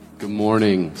Good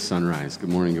morning, Sunrise. Good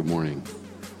morning, good morning.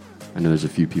 I know there's a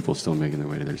few people still making their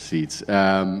way to their seats.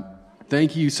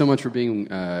 Thank you so much for being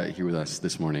here with us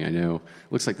this morning. I know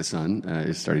it looks like the sun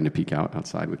is starting to peek out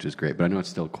outside, which is great, but I know it's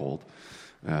still cold.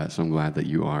 So I'm glad that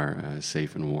you are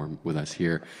safe and warm with us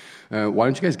here. Why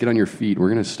don't you guys get on your feet? We're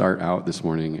going to start out this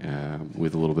morning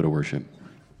with a little bit of worship.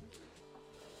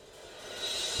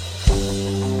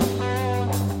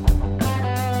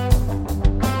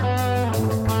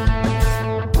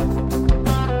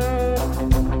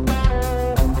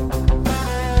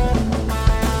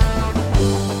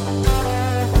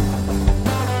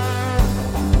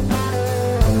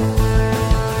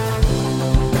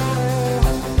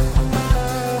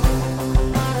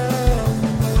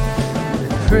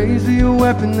 Praise be a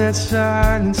weapon that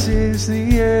silences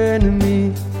the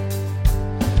enemy.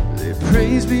 Let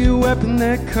praise be a weapon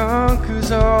that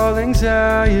conquers all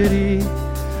anxiety.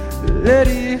 Let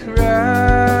it rise.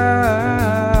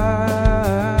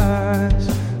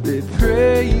 Let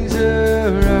praise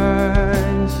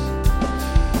arise.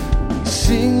 We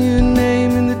sing your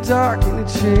name in the dark and it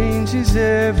changes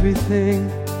everything.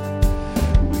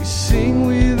 We sing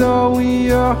with all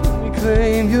we are, we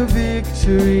claim your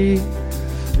victory.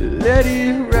 Let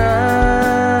it rise,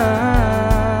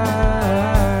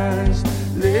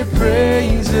 let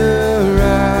praise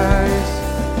arise.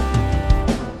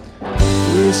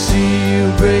 We'll see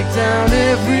you break down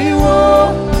every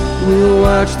wall. We'll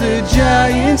watch the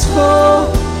giants fall.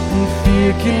 And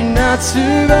fear cannot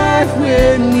survive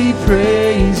when we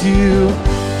praise you.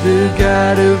 The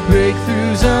God of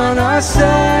breakthroughs on our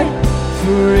side,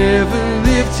 forever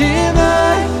lifted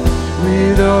high.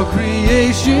 With all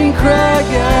creation cry,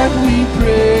 God, we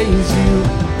praise you.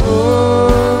 Oh,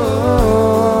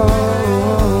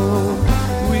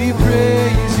 we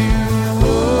praise you.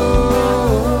 Oh,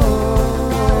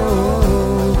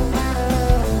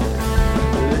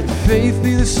 let faith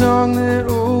be the song that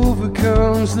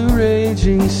overcomes the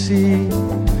raging sea.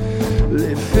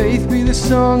 Let faith be the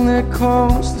song that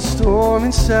calms the storm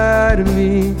inside of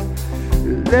me.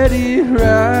 Let it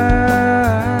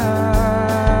rise.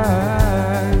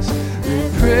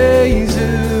 Praise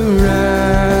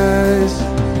arise.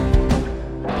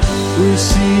 We'll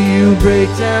see you break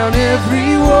down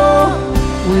every wall.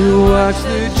 We'll watch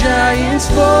the giants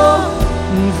fall.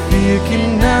 And fear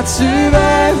cannot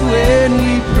survive when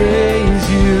we praise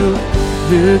you.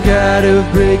 The God of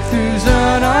breakthroughs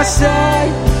on our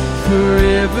side,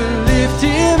 forever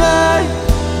lifted high.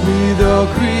 With all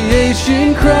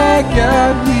creation cry,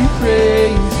 God, we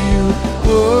praise you.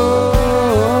 Oh,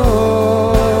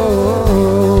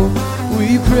 we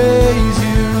praise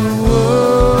you. Oh,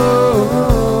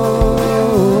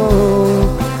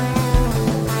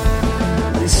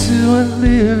 this is what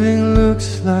living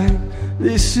looks like.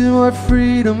 This is what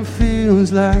freedom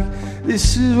feels like.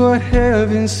 This is what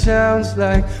heaven sounds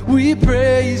like. We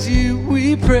praise you,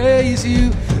 we praise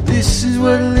you. This is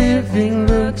what living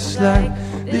looks like.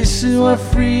 This is what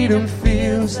freedom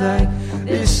feels like.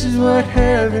 This is what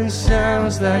heaven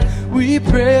sounds like. We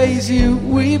praise you,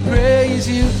 we praise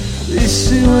you.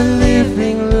 This is what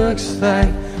living looks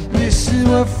like. This is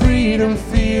what freedom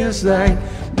feels like.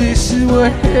 This is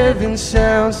what heaven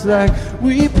sounds like.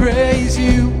 We praise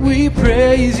you, we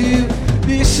praise you.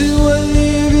 This is what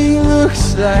living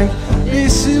looks like.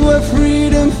 This is what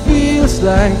freedom feels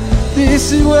like.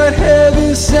 This is what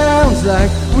heaven sounds like.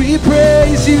 We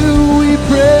praise you, we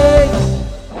praise.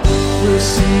 We'll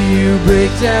see you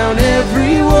break down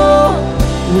every wall.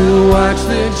 We'll watch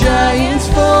the giants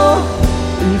fall.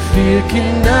 And fear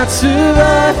cannot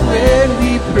survive when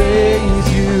we praise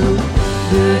you.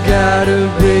 The God of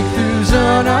breakthroughs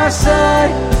on our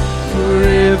side,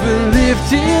 forever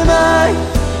lifted high.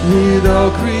 With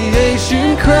all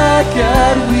creation cry,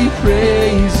 God, we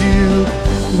praise you.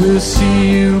 We'll see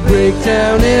you break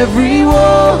down every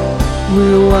wall.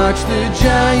 We'll watch the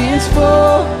giants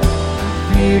fall.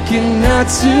 Fear cannot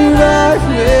survive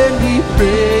when we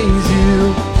praise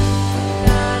you.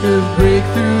 The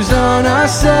breakthroughs on our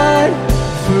side,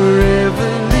 forever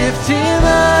lifted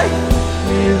high.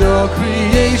 With all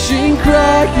creation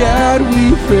cry, God,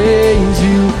 we praise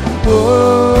you. Oh,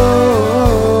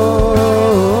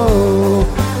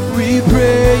 we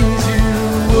praise you.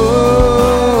 Oh,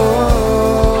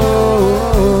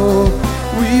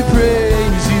 we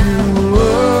praise you.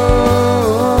 Oh,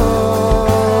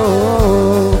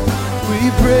 we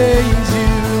praise you.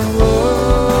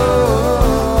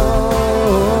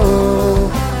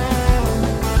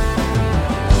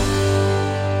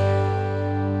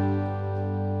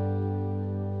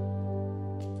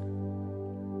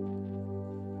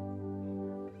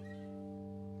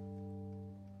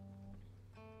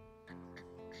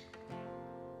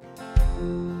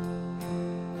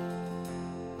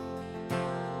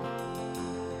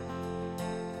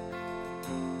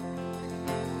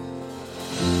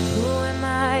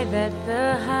 That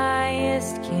the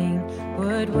highest king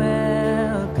would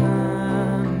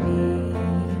welcome me.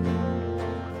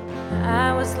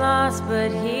 I was lost,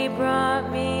 but he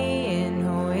brought me in.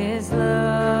 Oh, his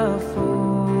love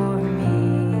for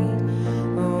me.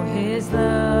 Oh, his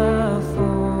love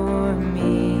for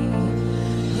me.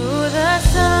 Who the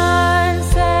sun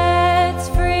sets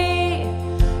free,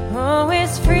 oh,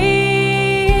 is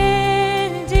free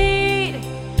indeed.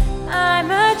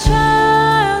 I'm a child.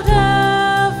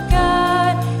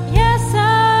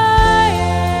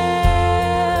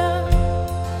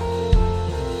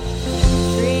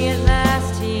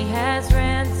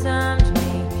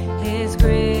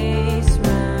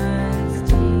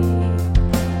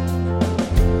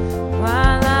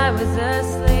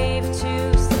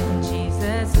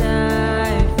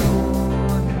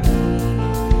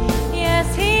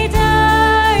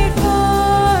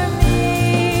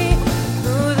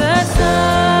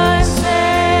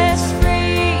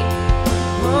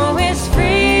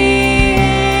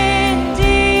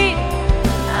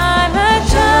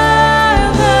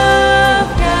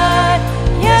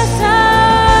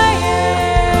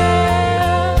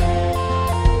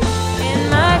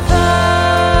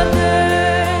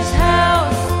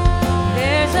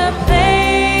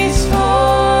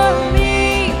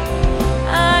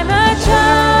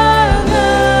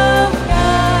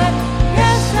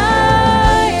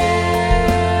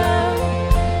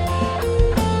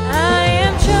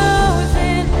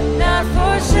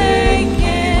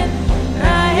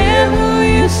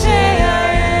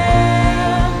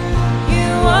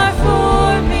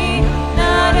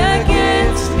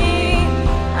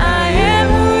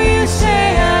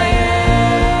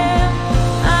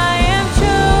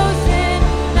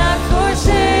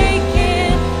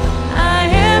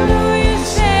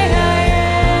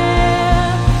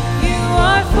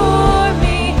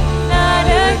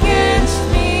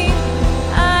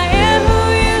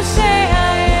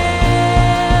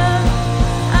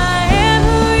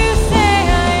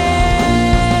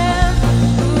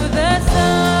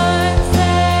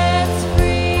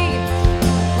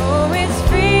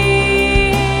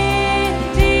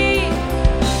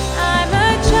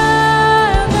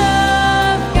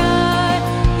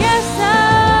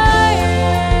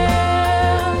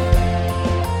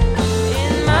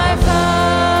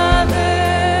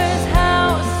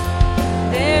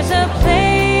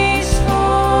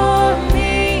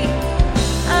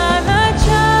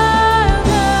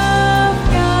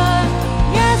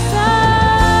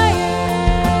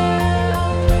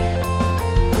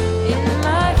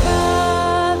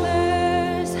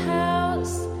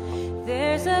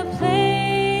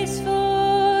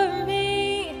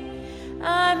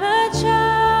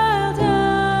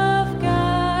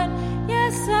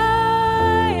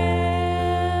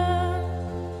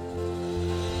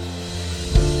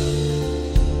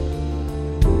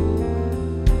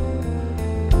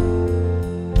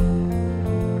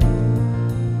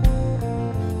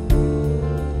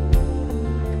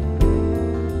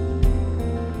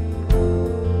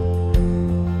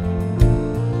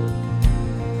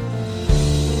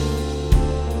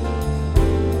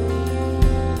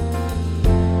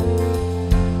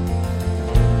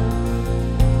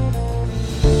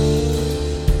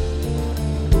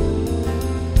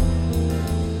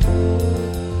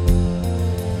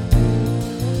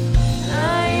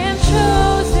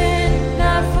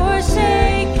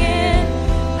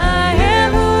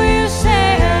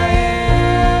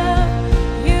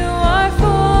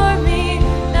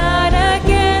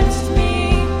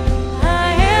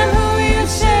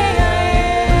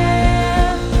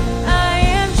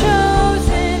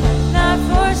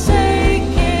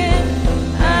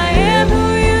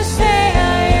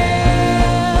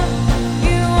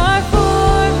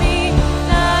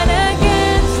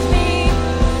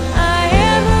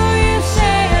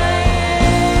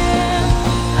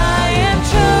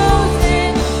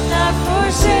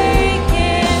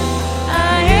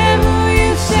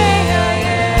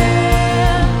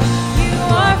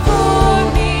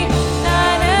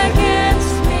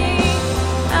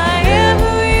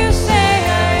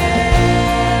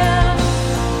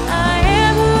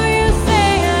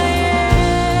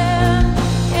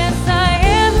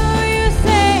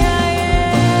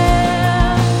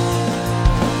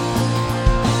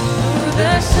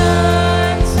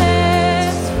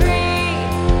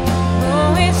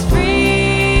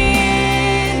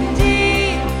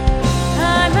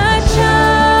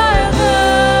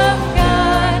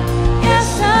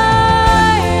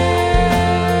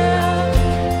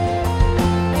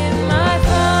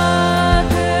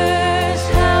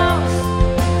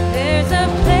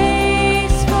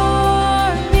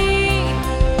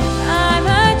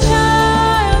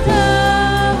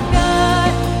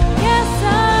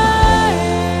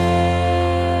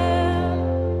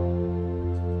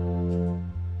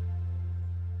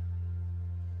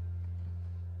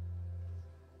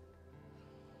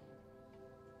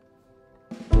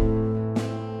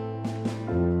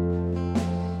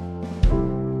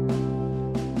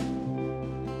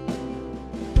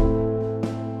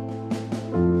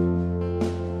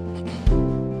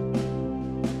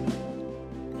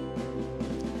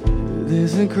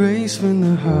 a grace when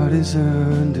the heart is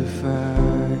under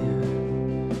fire.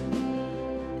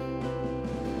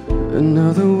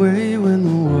 Another way when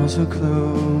the walls are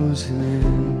closing in.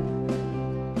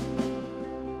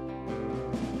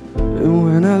 And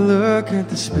when I look at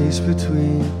the space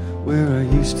between where I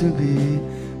used to be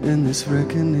and this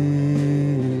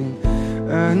reckoning,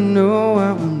 I know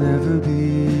I will never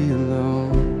be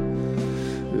alone.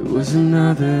 There was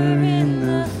another in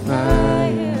the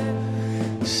fire,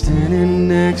 standing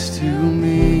next to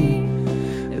me.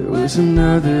 There was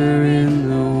another in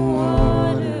the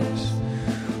waters,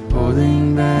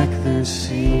 holding back the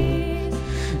seas.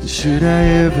 Should I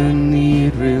ever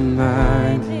need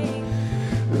reminding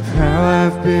of how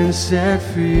I've been set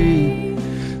free,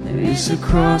 there is a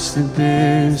cross that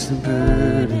bears the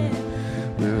burden,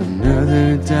 where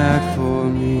another died for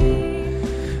me.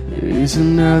 There is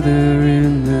another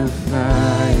in the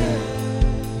fire.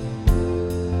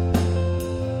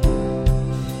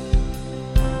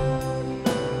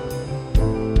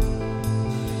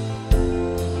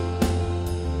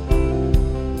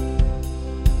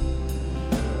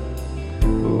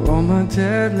 All my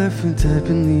dad left for dead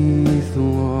beneath the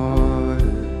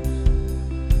water.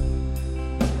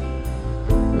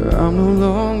 I'm no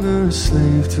longer a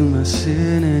slave to my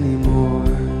sin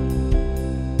anymore.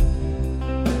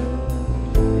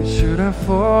 Should I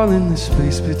fall in the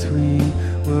space between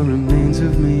what remains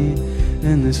of me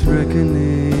and this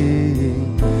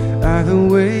reckoning? Either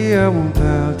way, I won't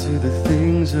bow to the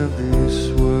things of this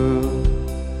world.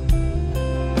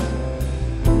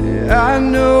 I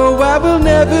know I will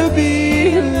never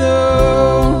be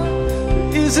alone.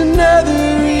 There is another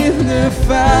in the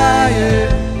fire,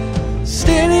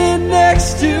 standing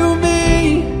next to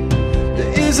me.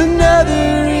 There is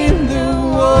another in the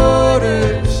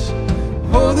waters,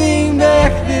 holding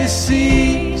back the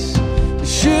seas.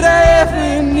 Should I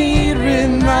ever need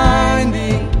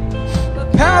reminding, the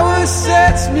power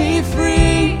sets me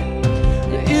free.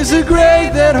 There is a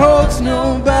grave that holds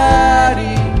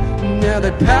nobody, now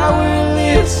that power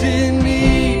lives in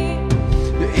me.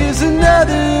 There is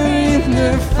another in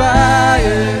the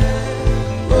fire.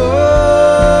 Oh,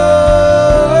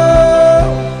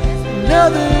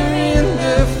 another in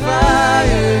the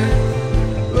fire.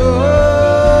 Oh,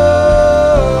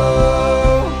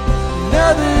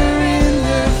 another in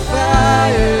the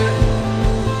fire.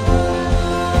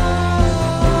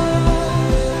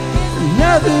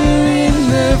 Another in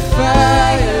the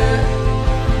fire.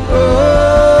 Oh,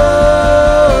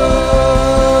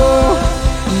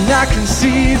 and I can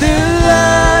see the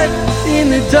light in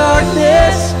the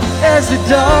darkness as the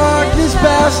darkness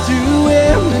bows to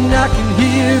him, and I can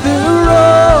hear the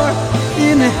roar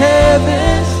in the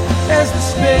heavens as the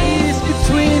space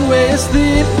between wears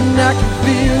thin, and I can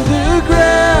feel the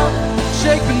ground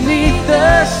shake beneath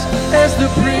us as the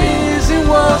prison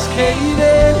walls cave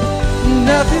in.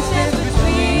 Nothing stands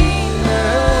between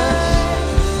us.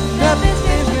 Nothing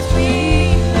stands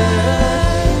between us.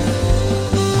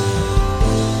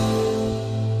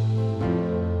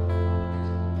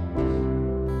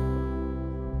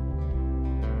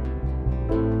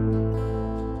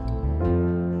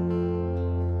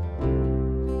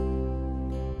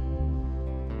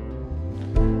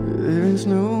 There is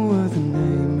no other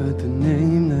name but the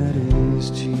name that is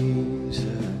Jesus.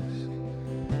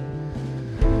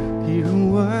 He who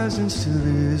was and still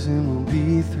is and will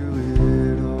be through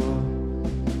it all.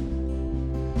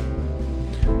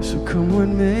 So come what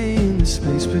may in the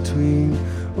space between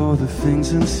all the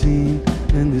things unseen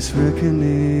and this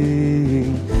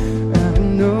reckoning, I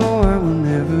know I will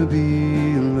never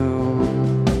be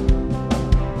alone.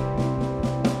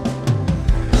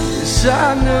 Yes,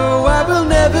 I know I will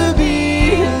never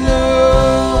be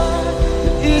alone.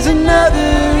 There is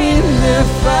another in the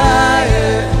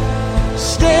fire,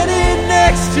 standing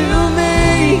next to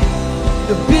me.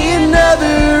 There'll be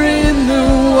another in the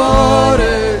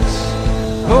waters,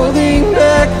 holding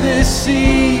back the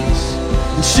seas.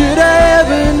 And should I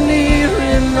ever need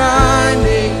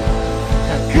reminding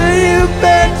how good you've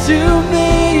been to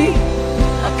me,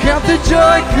 I'll count the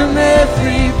joy come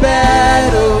every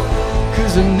battle,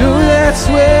 'cause I know that's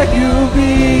where you'll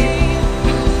be.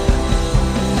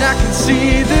 And I can see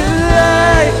the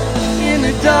light in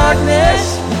the darkness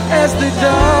as the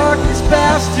darkness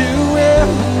bows to him,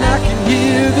 and I can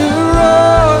hear the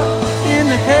roar in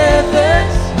the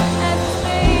heavens,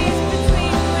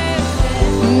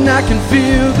 and I can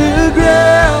feel the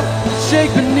ground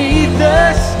shake beneath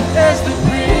us as the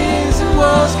prison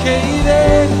walls cave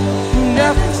in.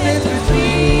 Nothing stands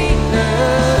between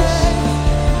us.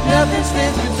 Nothing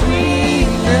stands between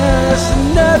us.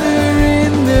 Another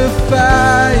in the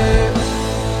fire.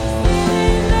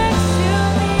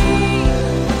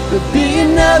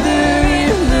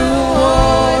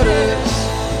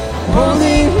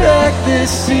 the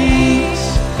seas.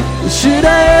 Should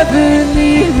I ever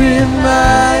need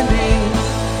reminding,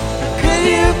 could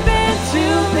you've been to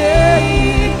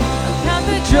me? I count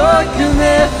the joy of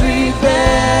every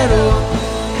battle,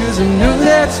 'cause I know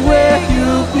that's where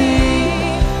you'll be.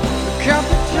 I count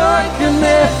the joy of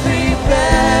every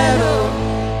battle,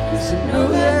 'cause I know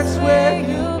that's where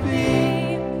you'll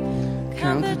be.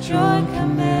 Count the joy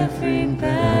of every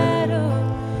battle,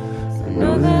 I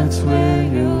know that's where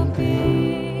you'll be.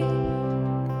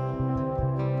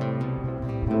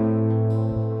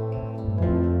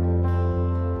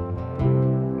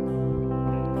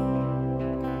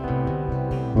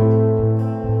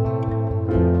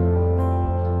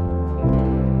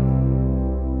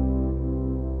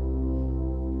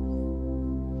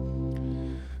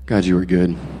 God, you are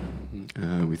good.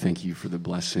 We thank you for the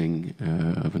blessing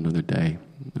of another day.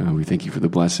 We thank you for the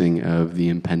blessing of the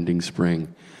impending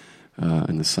spring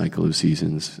and the cycle of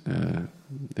seasons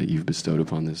that you've bestowed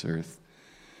upon this earth.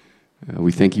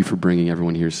 We thank you for bringing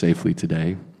everyone here safely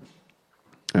today.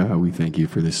 We thank you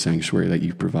for this sanctuary that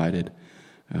you've provided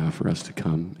for us to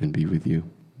come and be with you.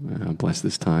 Bless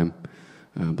this time.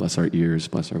 Bless our ears.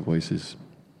 Bless our voices.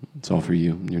 It's all for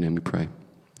you. In your name we pray.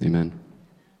 Amen.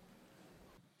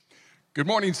 Good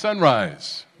morning,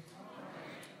 Sunrise.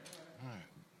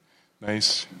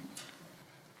 Nice,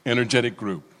 energetic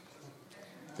group.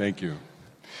 Thank you.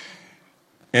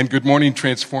 And good morning,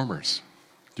 Transformers.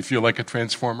 Do you feel like a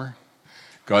transformer?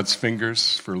 God's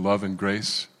fingers for love and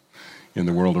grace in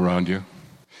the world around you.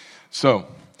 So,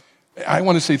 I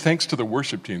want to say thanks to the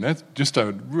worship team. That's just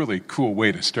a really cool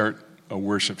way to start a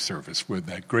worship service with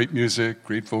that great music,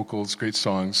 great vocals, great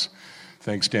songs.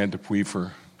 Thanks, Dan Dupuy,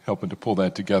 for helping to pull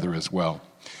that together as well.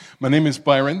 My name is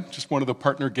Byron, just one of the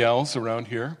partner gals around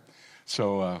here.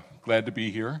 So glad to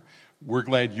be here. We're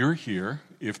glad you're here.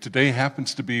 If today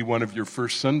happens to be one of your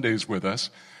first Sundays with us,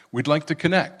 we'd like to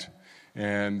connect.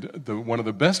 And one of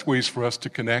the best ways for us to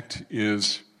connect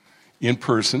is in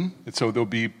person. And so there'll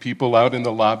be people out in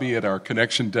the lobby at our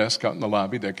connection desk out in the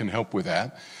lobby that can help with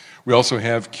that. We also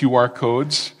have QR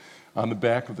codes on the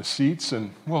back of the seats.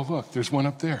 And, well, look, there's one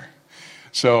up there.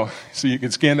 So you can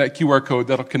scan that QR code.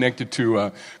 That'll connect it to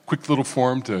a quick little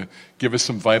form to give us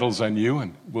some vitals on you,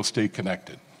 and we'll stay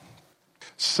connected.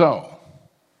 So,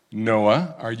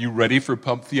 Noah, are you ready for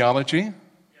Pub Theology? Yes,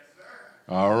 sir.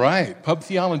 All right, Pub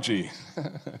Theology.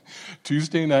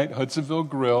 Tuesday night, Hudsonville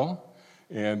Grill,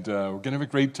 and we're going to have a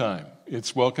great time.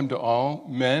 It's welcome to all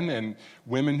men and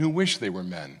women who wish they were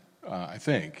men, I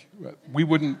think. We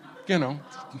wouldn't,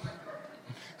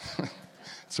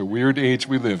 It's a weird age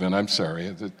we live in. I'm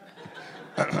sorry.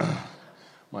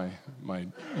 My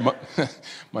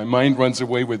mind runs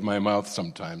away with my mouth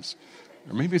sometimes.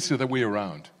 Or maybe it's the other way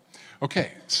around.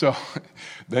 Okay, so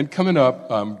then coming up,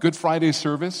 Good Friday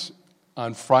service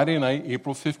on Friday night,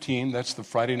 April 15. That's the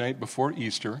Friday night before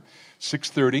Easter,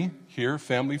 6:30 here,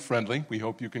 family friendly. We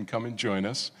hope you can come and join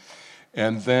us.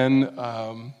 And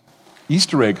then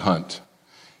Easter egg hunt.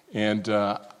 And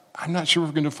I'm not sure if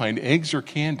we're going to find eggs or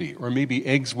candy, or maybe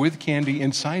eggs with candy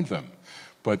inside them.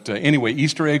 But anyway,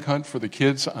 Easter egg hunt for the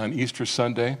kids on Easter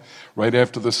Sunday, right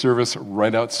after the service,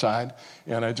 right outside.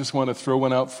 And I just want to throw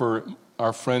one out for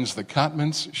our friends, the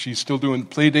Cotmans. She's still doing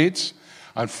play dates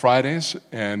on Fridays.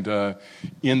 And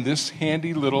in this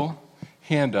handy little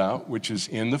handout, which is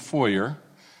in the foyer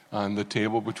on the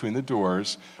table between the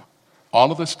doors,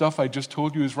 all of the stuff I just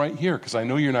told you is right here, because I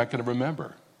know you're not going to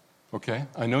remember. Okay?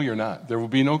 I know you're not. There will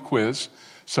be no quiz,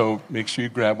 so make sure you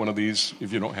grab one of these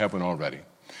if you don't have one already.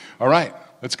 All right,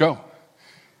 let's go.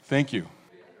 Thank you.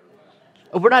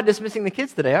 Oh, we're not dismissing the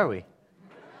kids today, are we?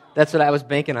 That's what I was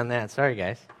banking on that. Sorry,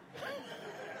 guys.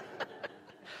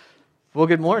 Well,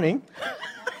 good morning.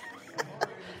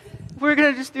 We're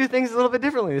going to just do things a little bit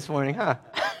differently this morning, huh?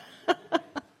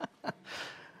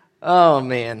 Oh,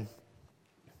 man.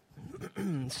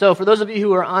 So for those of you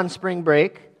who are on spring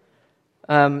break,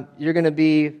 you're going to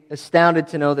be astounded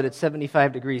to know that it's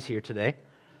 75 degrees here today.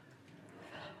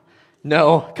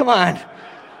 No, come on.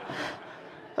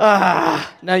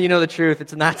 Now you know the truth.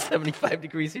 It's not 75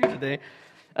 degrees here today.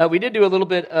 We did do a little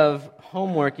bit of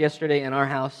homework yesterday in our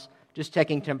house, just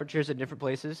checking temperatures at different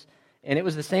places. And it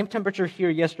was the same temperature here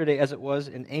yesterday as it was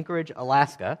in Anchorage,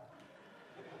 Alaska,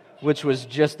 which was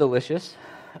just delicious.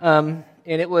 And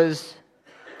it was,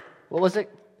 what was it?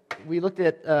 We looked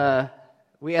at...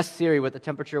 We asked Siri what the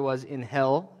temperature was in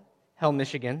Hell,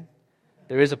 Michigan.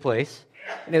 There is a place.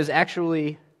 And it was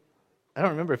actually, I don't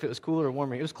remember if it was cooler or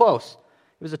warmer. It was close.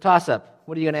 It was a toss-up.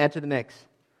 What are you going to add to the mix?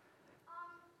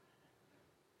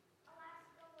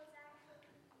 Alaska was actually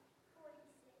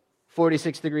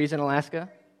 46 degrees in Alaska?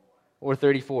 Or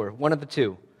 34. One of the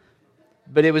two.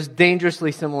 But it was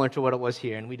dangerously similar to what it was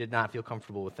here, and we did not feel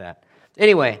comfortable with that.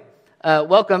 Anyway,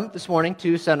 welcome this morning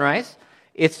to Sunrise.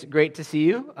 It's great to see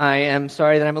you. I am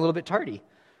sorry that I'm a little bit tardy.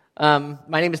 My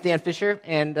name is Dan Fisher,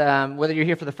 and whether you're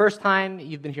here for the first time,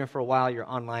 you've been here for a while, you're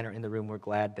online or in the room, we're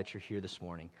glad that you're here this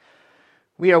morning.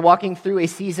 We are walking through a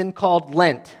season called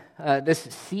Lent. This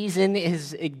season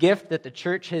is a gift that the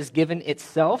church has given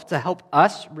itself to help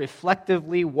us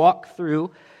reflectively walk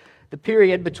through the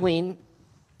period between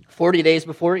 40 days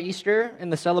before Easter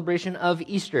and the celebration of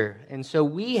Easter. And so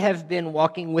we have been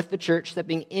walking with the church,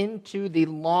 stepping into the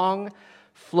long,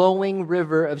 flowing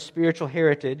river of spiritual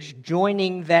heritage,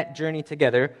 joining that journey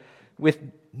together with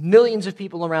millions of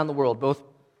people around the world, both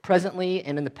presently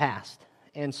and in the past.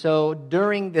 And so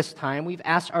during this time, we've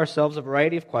asked ourselves a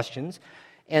variety of questions.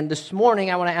 And this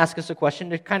morning, I want to ask us a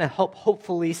question to kind of help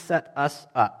hopefully set us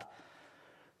up.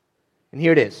 And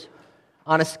here it is.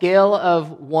 On a scale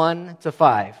of 1 to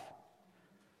 5,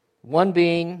 1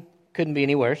 being couldn't be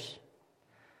any worse,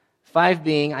 5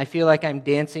 being I feel like I'm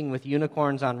dancing with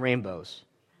unicorns on rainbows.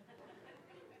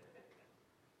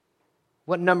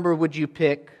 What number would you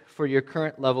pick for your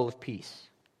current level of peace?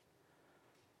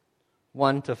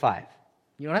 1 to 5.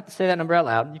 You don't have to say that number out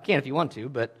loud. You can if you want to,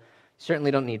 but you certainly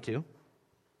don't need to.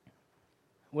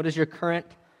 What is your current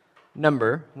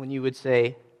number when you would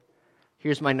say,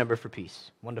 here's my number for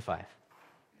peace, 1 to 5?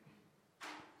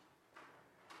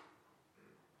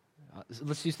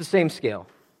 Let's use the same scale.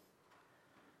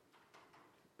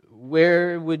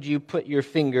 Where would you put your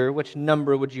finger? Which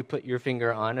number would you put your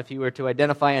finger on if you were to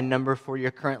identify a number for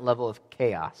your current level of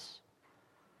chaos?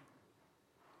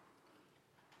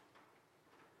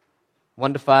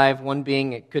 1 to 5, 1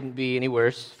 being it couldn't be any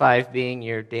worse, 5 being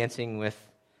you're dancing with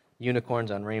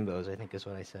unicorns on rainbows, I think is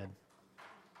what I said.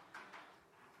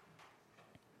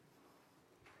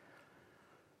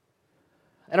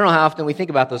 I don't know how often we think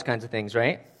about those kinds of things,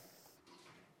 right?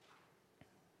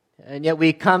 And yet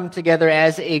we come together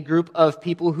as a group of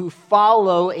people who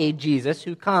follow a Jesus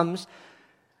who comes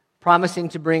promising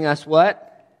to bring us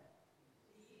what?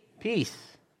 Peace.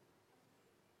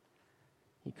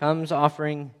 He comes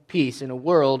offering peace in a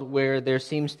world where there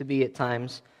seems to be at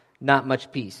times not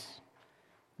much peace.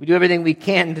 We do everything we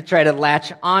can to try to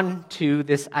latch on to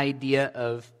this idea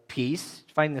of peace,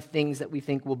 find the things that we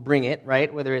think will bring it,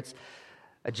 right? Whether it's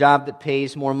a job that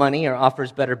pays more money or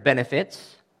offers better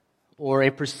benefits, or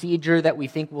a procedure that we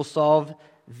think will solve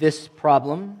this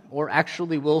problem, or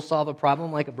actually will solve a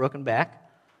problem like a broken back.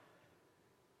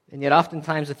 And yet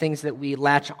oftentimes the things that we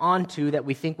latch onto that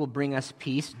we think will bring us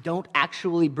peace don't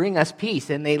actually bring us peace,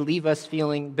 and they leave us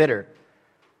feeling bitter.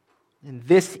 And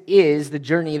this is the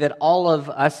journey that all of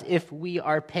us, if we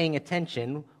are paying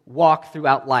attention, walk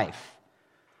throughout life.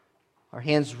 Our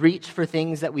hands reach for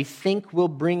things that we think will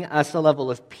bring us a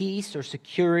level of peace or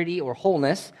security or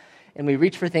wholeness, and we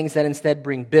reach for things that instead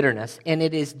bring bitterness. And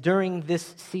it is during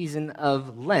this season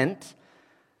of Lent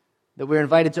that we're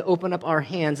invited to open up our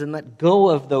hands and let go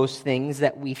of those things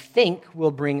that we think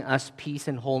will bring us peace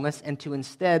and wholeness, and to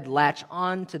instead latch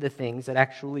on to the things that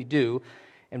actually do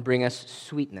and bring us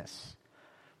sweetness.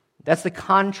 That's the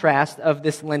contrast of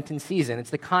this Lenten season. It's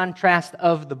the contrast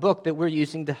of the book that we're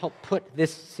using to help put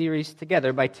this series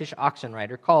together by Tish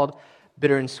Oxenreider called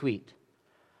Bitter and Sweet.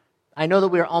 I know that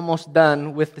we're almost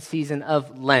done with the season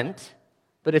of Lent,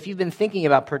 but if you've been thinking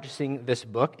about purchasing this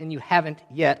book and you haven't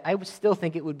yet, I would still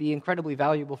think it would be incredibly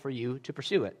valuable for you to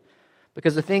pursue it,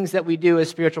 because the things that we do as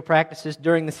spiritual practices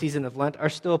during the season of Lent are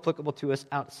still applicable to us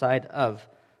outside of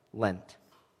Lent.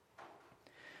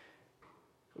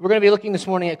 We're going to be looking this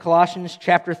morning at Colossians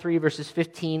chapter 3, verses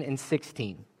 15 and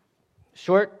 16.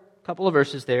 Short couple of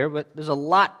verses there, but there's a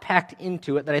lot packed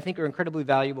into it that I think are incredibly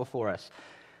valuable for us.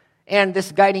 And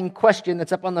this guiding question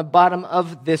that's up on the bottom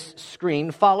of this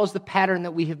screen follows the pattern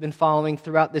that we have been following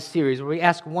throughout this series, where we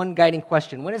ask one guiding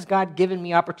question: when has God given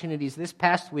me opportunities this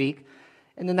past week?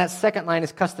 And then that second line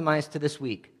is customized to this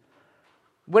week.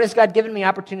 When has God given me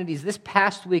opportunities this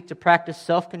past week to practice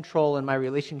self-control in my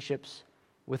relationships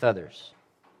with others?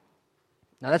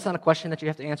 Now, that's not a question that you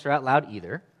have to answer out loud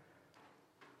either.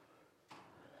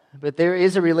 But there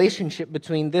is a relationship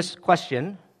between this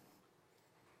question,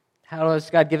 how has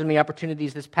God given me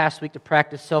opportunities this past week to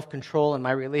practice self-control in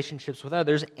my relationships with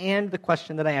others, and the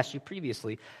question that I asked you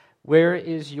previously: where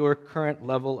is your current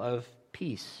level of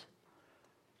peace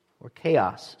or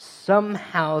chaos?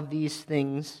 Somehow these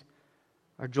things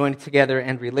are joined together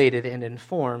and related and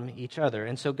inform each other.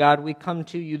 And so, God, we come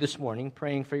to you this morning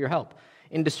praying for your help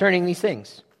in discerning these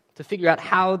things, to figure out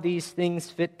how these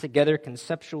things fit together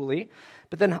conceptually,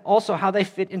 but then also how they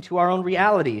fit into our own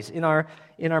realities, in our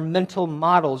mental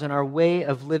models, in our way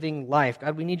of living life.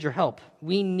 God, we need your help.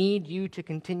 We need you to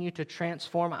continue to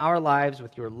transform our lives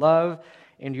with your love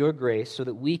and your grace so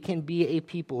that we can be a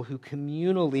people who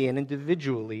communally and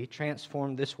individually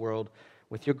transform this world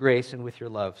with your grace and with your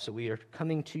love. So we are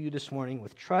coming to you this morning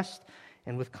with trust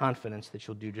and with confidence that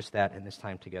you'll do just that in this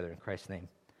time together. In Christ's name,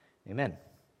 amen.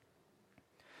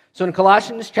 So in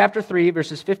Colossians chapter 3,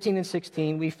 verses 15 and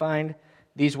 16, we find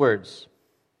these words.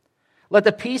 Let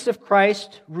the peace of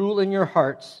Christ rule in your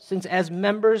hearts, since as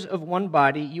members of one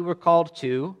body you were called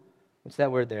to, what's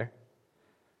that word there?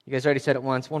 You guys already said it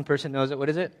once. One person knows it. What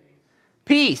is it?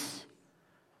 Peace.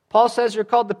 Paul says you're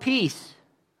called to peace.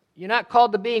 You're not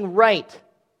called to being right.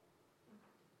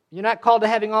 You're not called to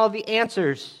having all the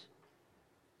answers.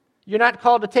 You're not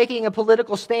called to taking a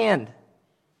political stand.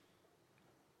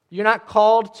 You're not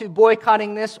called to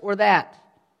boycotting this or that.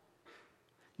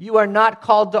 You are not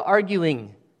called to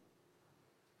arguing.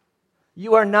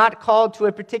 You are not called to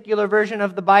a particular version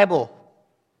of the Bible.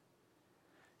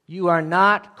 You are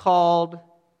not called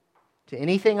to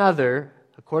anything other,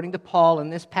 according to Paul in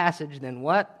this passage, than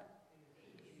what?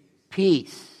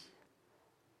 Peace.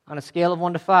 On a scale of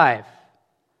 1 to 5,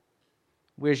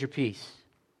 where's your peace?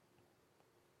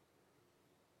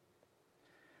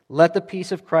 Let the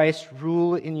peace of Christ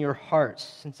rule in your hearts,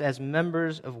 since as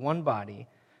members of one body,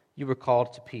 you were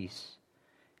called to peace.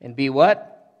 And be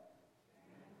what?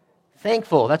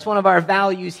 Thankful. That's one of our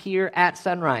values here at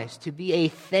Sunrise, to be a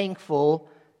thankful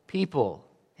people.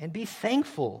 And be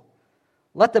thankful.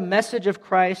 Let the message of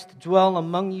Christ dwell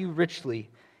among you richly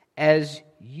as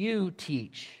you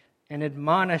teach and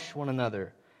admonish one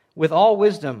another with all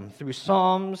wisdom through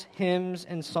psalms, hymns,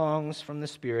 and songs from the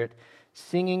Spirit,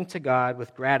 singing to God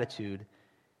with gratitude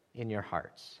in your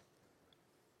hearts.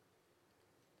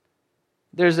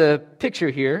 There's a picture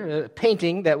here, a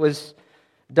painting that was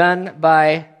done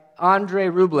by Andrei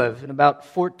Rublev in about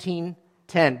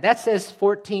 1410. That says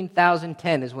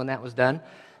 14,010 is when that was done.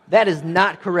 That is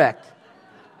not correct.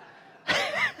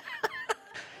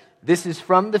 This is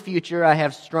from the future. I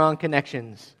have strong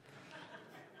connections.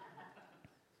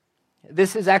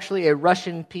 This is actually a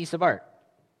Russian piece of art.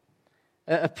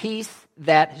 A piece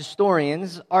that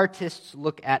historians, artists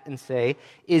look at and say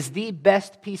is the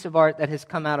best piece of art that has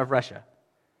come out of Russia.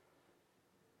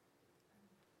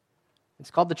 It's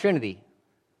called the Trinity.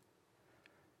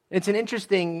 It's an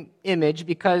interesting image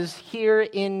because here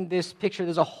in this picture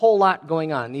there's a whole lot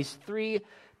going on. These three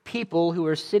people who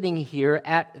are sitting here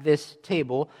at this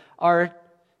table are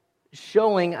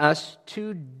showing us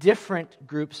two different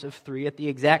groups of three at the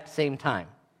exact same time.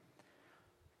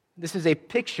 This is a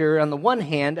picture, on the one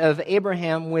hand, of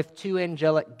Abraham with two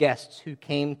angelic guests who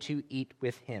came to eat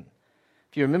with him.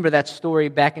 If you remember that story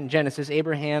back in Genesis,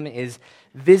 Abraham is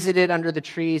visited under the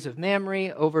trees of Mamre,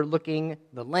 overlooking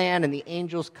the land, and the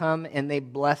angels come and they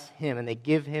bless him and they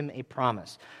give him a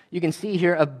promise. You can see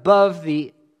here above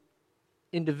the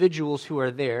individuals who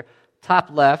are there, top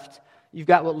left, you've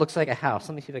got what looks like a house.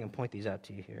 Let me see if I can point these out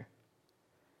to you here.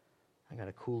 I got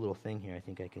a cool little thing here I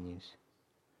think I can use.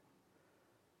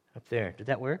 Up there. Did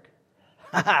that work?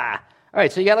 All right,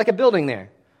 so you got like a building there.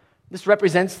 This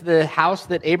represents the house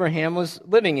that Abraham was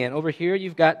living in. Over here,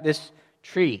 you've got this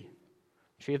tree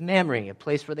of Mamre, a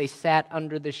place where they sat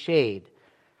under the shade.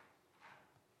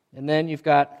 And then you've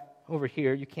got over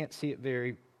here, you can't see it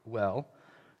very well,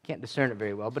 can't discern it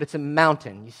very well, but it's a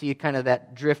mountain. You see kind of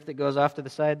that drift that goes off to the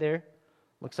side there?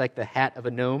 Looks like the hat of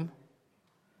a gnome,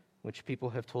 which people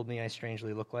have told me I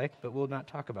strangely look like, but we'll not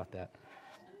talk about that.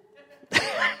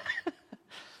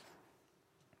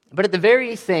 But at the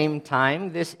very same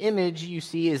time, this image you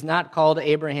see is not called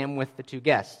Abraham with the two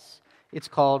guests. It's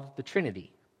called the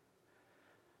Trinity.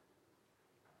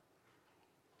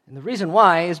 And the reason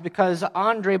why is because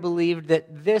Andre believed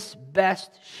that this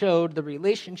best showed the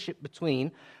relationship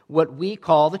between what we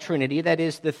call the Trinity, that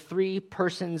is, the three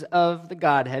persons of the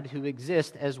Godhead who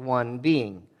exist as one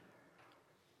being.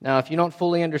 Now, if you don't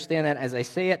fully understand that as I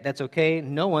say it, that's okay.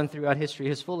 No one throughout history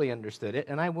has fully understood it,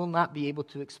 and I will not be able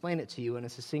to explain it to you in a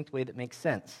succinct way that makes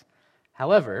sense.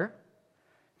 However,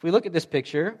 if we look at this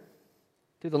picture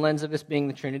through the lens of this being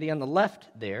the Trinity, on the left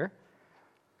there,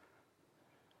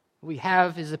 what we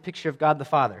have is a picture of God the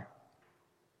Father,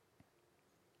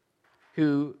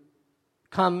 who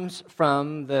comes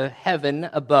from the heaven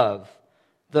above,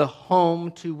 the home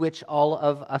to which all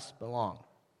of us belong.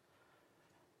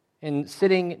 And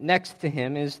sitting next to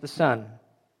him is the Son,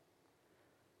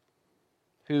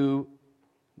 who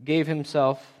gave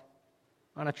himself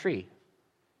on a tree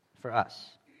for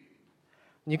us.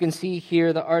 You can see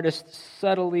here the artist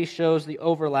subtly shows the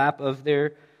overlap of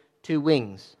their two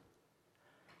wings,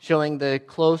 showing the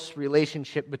close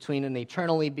relationship between an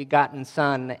eternally begotten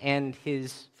Son and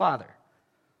his Father.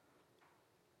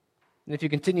 And if you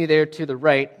continue there to the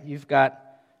right, you've got,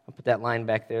 I'll put that line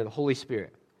back there, the Holy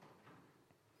Spirit.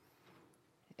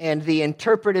 And the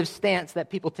interpretive stance that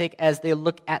people take as they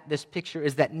look at this picture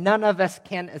is that none of us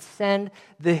can ascend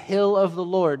the hill of the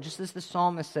Lord, just as the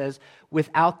psalmist says,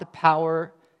 without the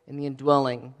power and the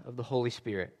indwelling of the Holy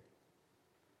Spirit.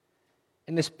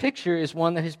 And this picture is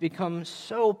one that has become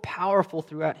so powerful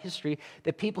throughout history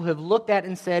that people have looked at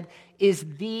and said is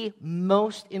the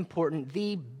most important,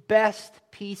 the best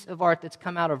piece of art that's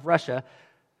come out of Russia,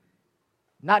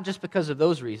 not just because of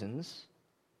those reasons,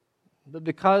 but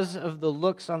because of the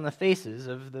looks on the faces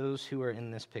of those who are in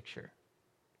this picture.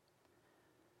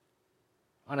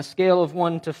 On a scale of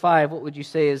 1 to 5, what would you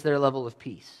say is their level of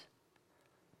peace?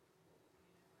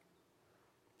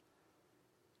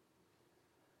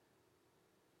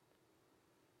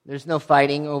 There's no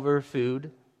fighting over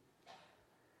food.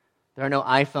 There are no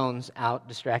iPhones out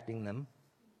distracting them.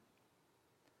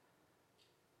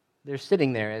 They're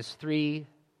sitting there as three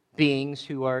beings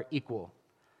who are equal.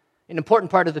 An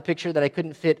important part of the picture that I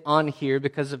couldn't fit on here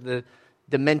because of the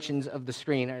dimensions of the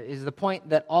screen is the point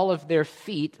that all of their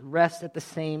feet rest at the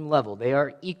same level. They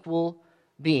are equal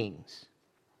beings.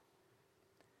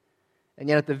 And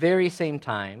yet at the very same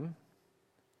time,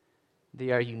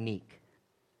 they are unique.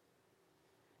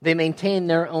 They maintain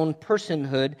their own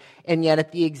personhood, and yet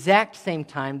at the exact same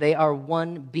time, they are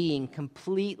one being,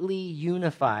 completely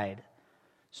unified,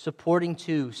 supporting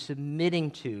to, submitting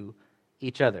to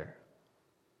each other.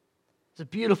 It's a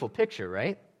beautiful picture,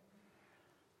 right?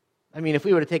 I mean, if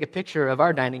we were to take a picture of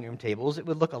our dining room tables, it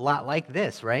would look a lot like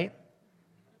this, right?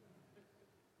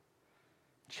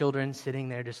 Children sitting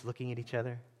there just looking at each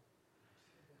other,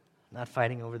 not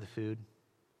fighting over the food.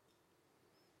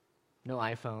 No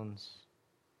iPhones.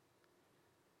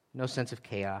 No sense of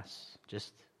chaos,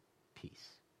 just peace.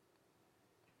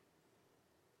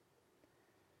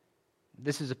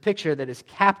 This is a picture that has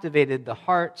captivated the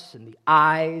hearts and the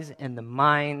eyes and the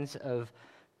minds of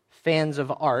fans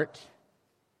of art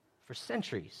for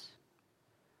centuries.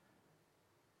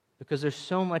 Because there's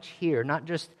so much here, not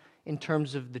just in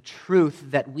terms of the truth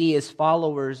that we as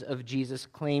followers of Jesus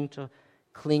claim to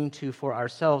cling to for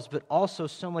ourselves, but also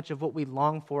so much of what we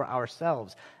long for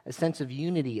ourselves, a sense of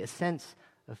unity, a sense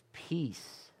of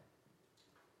peace,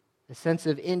 a sense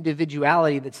of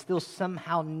individuality that still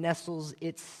somehow nestles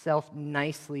itself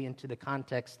nicely into the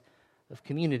context of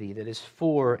community that is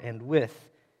for and with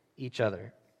each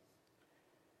other.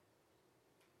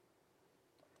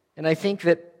 And I think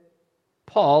that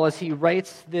Paul, as he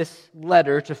writes this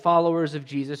letter to followers of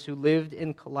Jesus who lived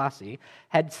in Colossae,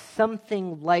 had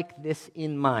something like this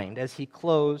in mind as he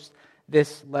closed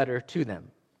this letter to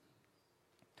them,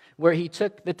 where he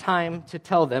took the time to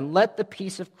tell them, "Let the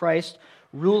peace of Christ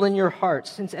rule in your hearts,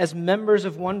 since as members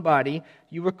of one body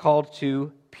you were called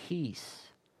to peace."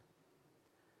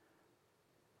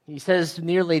 He says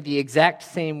nearly the exact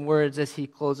same words as he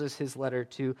closes his letter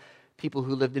to people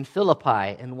who lived in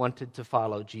Philippi and wanted to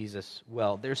follow Jesus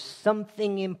well. There's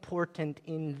something important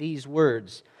in these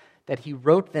words that he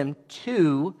wrote them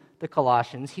to the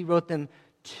Colossians. He wrote them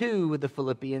to the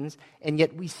Philippians, and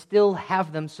yet we still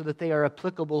have them so that they are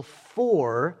applicable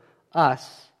for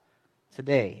us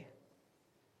today.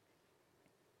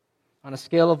 On a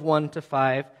scale of 1 to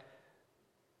 5,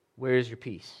 where is your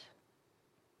peace?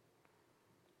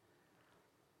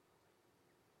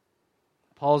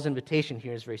 Paul's invitation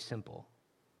here is very simple.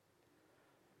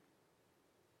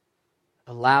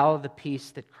 Allow the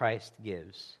peace that Christ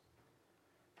gives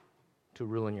to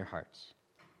rule in your hearts.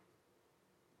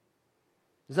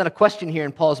 There's not a question here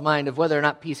in Paul's mind of whether or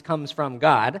not peace comes from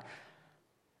God.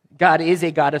 God is a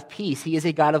God of peace. He is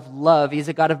a God of love. He is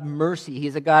a God of mercy. He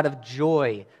is a God of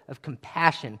joy, of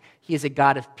compassion. He is a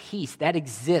God of peace. That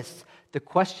exists. The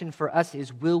question for us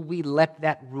is, will we let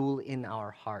that rule in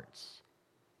our hearts?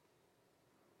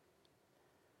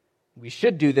 We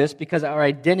should do this because our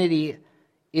identity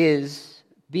is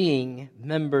being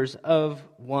members of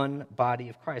one body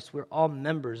of Christ. We're all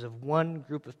members of one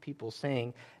group of people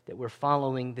saying that we're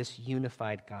following this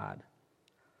unified God.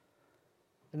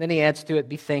 And then he adds to it,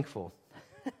 be thankful.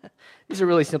 These are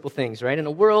really simple things, right? In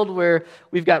a world where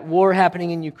we've got war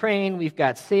happening in Ukraine, we've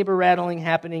got saber rattling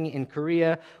happening in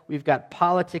Korea, we've got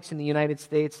politics in the United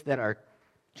States that are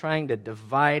trying to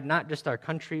divide not just our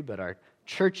country, but our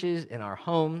churches and our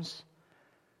homes,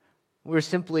 we're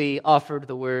simply offered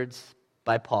the words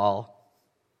by Paul,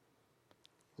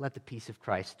 let the peace of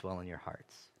Christ dwell in your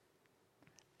hearts.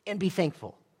 And be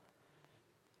thankful.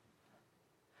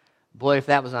 Boy, if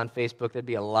that was on Facebook, there'd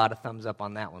be a lot of thumbs up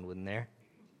on that one, wouldn't there?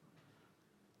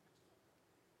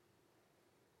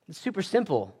 It's super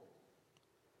simple.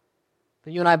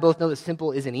 But you and I both know that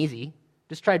simple isn't easy.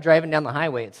 Just try driving down the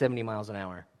highway at 70 miles an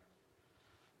hour.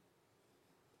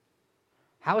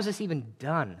 How is this even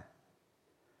done?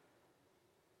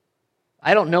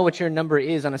 I don't know what your number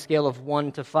is on a scale of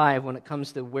 1 to 5 when it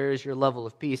comes to where is your level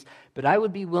of peace, but I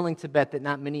would be willing to bet that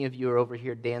not many of you are over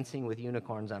here dancing with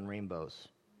unicorns on rainbows.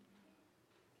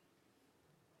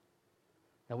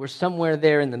 Now, we're somewhere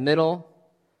there in the middle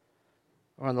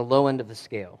or on the low end of the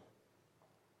scale,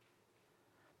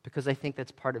 because I think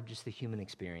that's part of just the human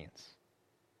experience.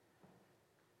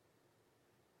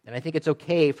 And I think it's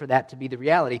okay for that to be the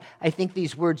reality. I think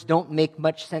these words don't make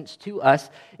much sense to us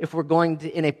if we're going to,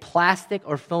 in a plastic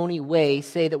or phony way,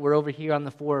 say that we're over here on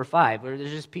the 4 or 5, where there's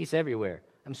just peace everywhere.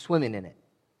 I'm swimming in it.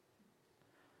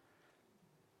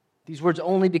 These words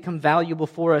only become valuable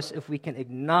for us if we can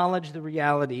acknowledge the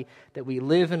reality that we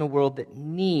live in a world that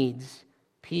needs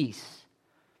peace,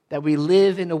 that we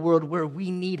live in a world where we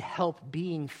need help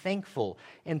being thankful.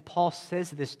 And Paul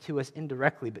says this to us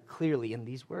indirectly but clearly in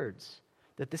these words,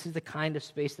 that this is the kind of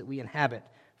space that we inhabit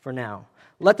for now.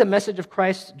 Let the message of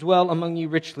Christ dwell among you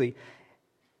richly.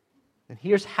 And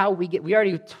here's how we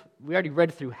already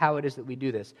read through how it is that we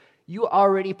do this. You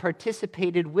already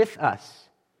participated with us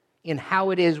in how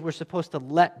it is we're supposed to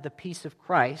let the peace of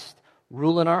Christ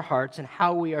rule in our hearts and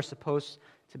how we are supposed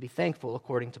to be thankful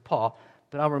according to Paul.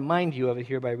 But I'll remind you of it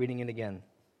here by reading it again.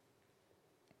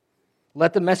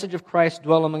 Let the message of Christ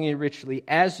dwell among you richly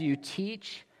as you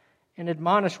teach and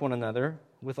admonish one another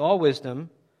with all wisdom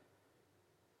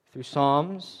through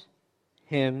psalms,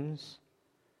 hymns,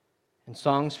 and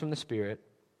songs from the Spirit,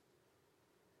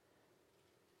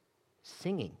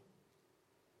 singing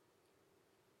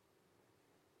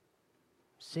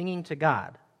to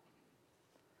God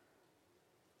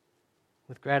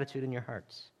with gratitude in your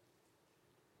hearts.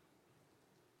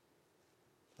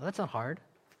 Well, that's not hard.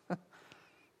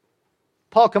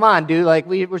 Paul, come on, dude. Like,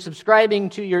 we're subscribing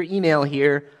to your email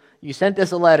here. You sent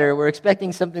us a letter. We're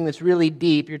expecting something that's really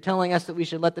deep. You're telling us that we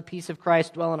should let the peace of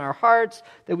Christ dwell in our hearts,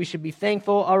 that we should be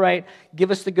thankful. All right,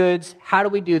 give us the goods. How do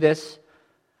we do this?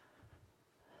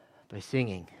 By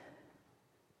singing.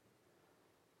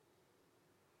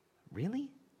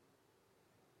 Really?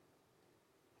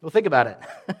 Well, think about it.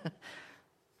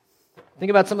 Think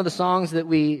about some of the songs that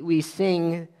we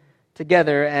sing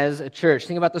together as a church.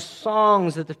 Think about the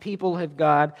songs that the people of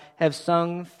God have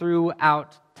sung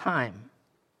throughout time.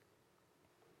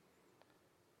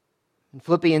 In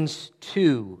Philippians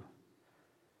 2,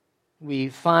 we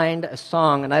find a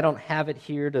song, and I don't have it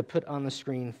here to put on the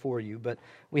screen for you, but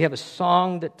we have a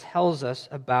song that tells us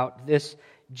about this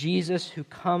Jesus who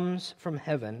comes from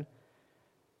heaven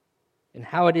and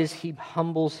how it is he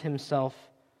humbles himself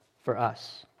for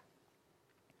us.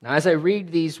 Now, as I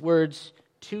read these words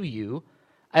to you,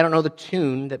 I don't know the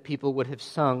tune that people would have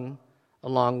sung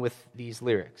along with these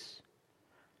lyrics.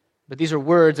 But these are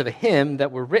words of a hymn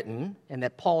that were written and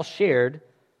that Paul shared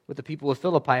with the people of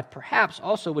Philippi, perhaps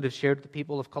also would have shared with the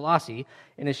people of Colossae,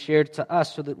 and is shared to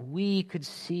us so that we could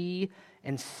see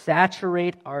and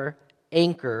saturate our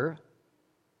anchor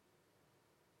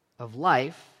of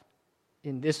life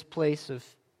in this place of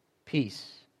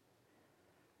peace.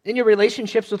 In your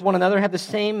relationships with one another, have the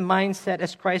same mindset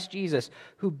as Christ Jesus,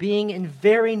 who being in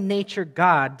very nature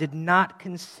God, did not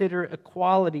consider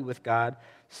equality with God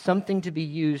something to be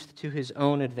used to his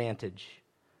own advantage.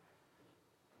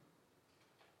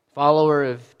 Follower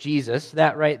of Jesus,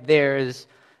 that right there is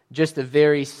just a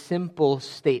very simple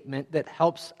statement that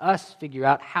helps us figure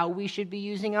out how we should be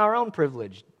using our own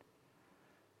privilege.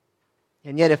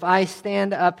 And yet, if I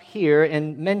stand up here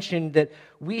and mention that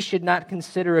we should not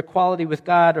consider equality with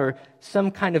God or some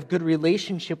kind of good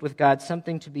relationship with God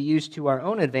something to be used to our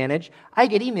own advantage, I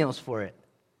get emails for it.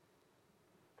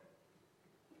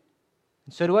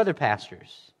 And so do other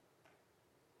pastors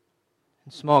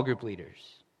and small group leaders.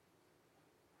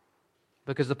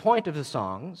 Because the point of the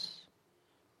songs,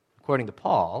 according to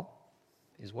Paul,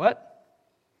 is what?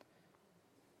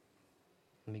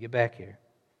 Let me get back here.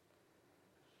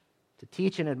 To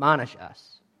teach and admonish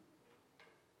us.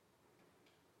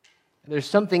 There's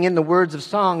something in the words of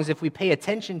songs, if we pay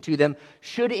attention to them,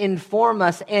 should inform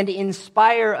us and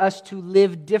inspire us to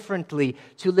live differently,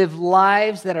 to live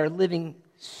lives that are living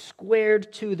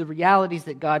squared to the realities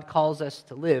that God calls us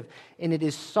to live. And it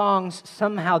is songs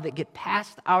somehow that get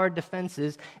past our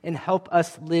defenses and help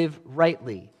us live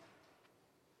rightly.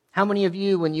 How many of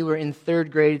you, when you were in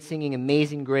 3rd grade singing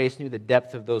Amazing Grace, knew the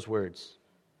depth of those words?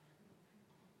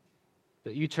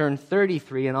 But you turn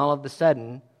 33 and all of a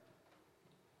sudden,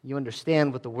 you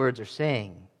understand what the words are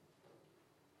saying.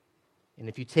 And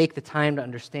if you take the time to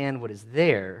understand what is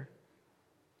there,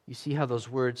 you see how those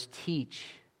words teach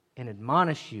and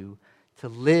admonish you to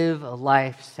live a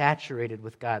life saturated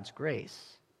with God's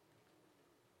grace,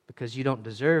 because you don't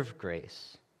deserve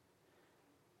grace,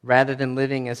 rather than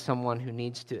living as someone who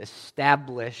needs to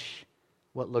establish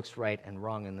what looks right and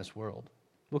wrong in this world.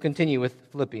 We'll continue with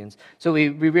Philippians. So we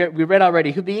read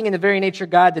already, who being in the very nature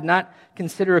God did not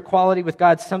consider equality with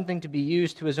God something to be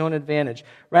used to his own advantage.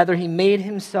 Rather, he made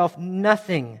himself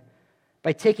nothing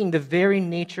by taking the very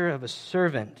nature of a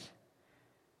servant,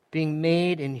 being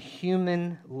made in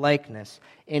human likeness.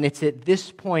 And it's at this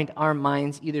point our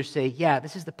minds either say, yeah,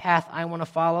 this is the path I want to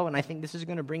follow, and I think this is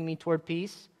going to bring me toward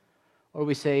peace. Or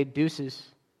we say, deuces,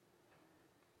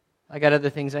 I got other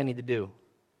things I need to do.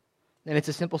 And it's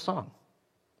a simple song.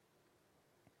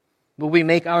 Will we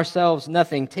make ourselves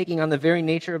nothing, taking on the very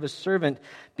nature of a servant,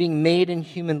 being made in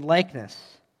human likeness,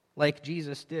 like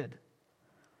Jesus did?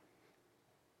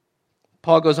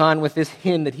 Paul goes on with this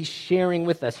hymn that he's sharing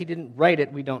with us. He didn't write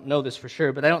it, we don't know this for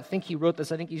sure, but I don't think he wrote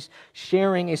this. I think he's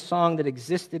sharing a song that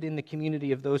existed in the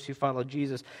community of those who followed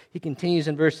Jesus. He continues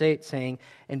in verse 8 saying,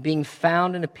 and being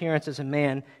found in appearance as a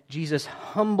man, Jesus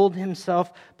humbled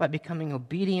himself by becoming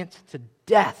obedient to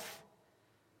death,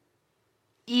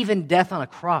 even death on a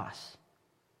cross.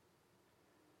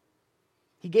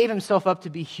 He gave himself up to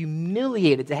be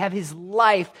humiliated, to have his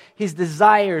life, his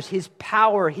desires, his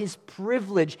power, his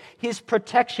privilege, his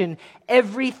protection,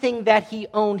 everything that he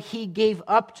owned, he gave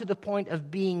up to the point of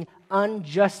being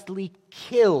unjustly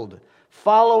killed.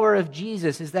 Follower of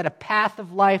Jesus, is that a path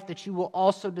of life that you will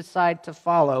also decide to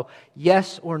follow?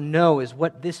 Yes or no is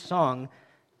what this song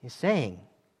is saying.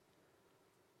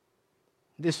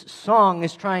 This song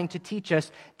is trying to teach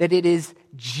us that it is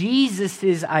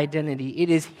Jesus' identity, it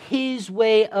is his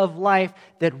way of life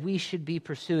that we should be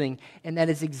pursuing. And that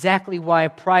is exactly why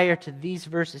prior to these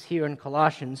verses here in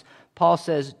Colossians, Paul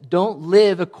says, don't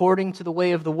live according to the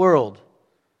way of the world.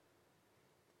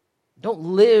 Don't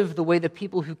live the way the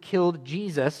people who killed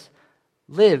Jesus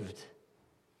lived.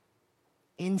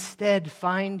 Instead,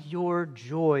 find your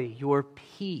joy, your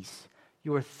peace,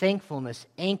 your thankfulness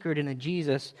anchored in a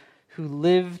Jesus who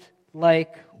lived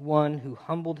like one who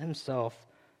humbled himself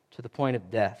to the point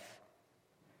of death.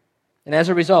 And as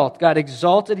a result, God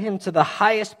exalted him to the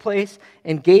highest place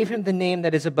and gave him the name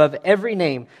that is above every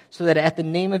name, so that at the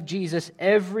name of Jesus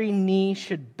every knee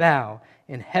should bow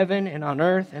in heaven and on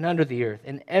earth and under the earth,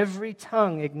 and every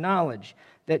tongue acknowledge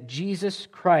that Jesus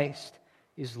Christ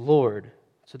is Lord,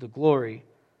 to the glory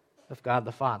of God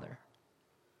the Father.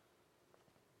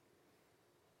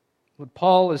 What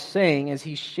Paul is saying as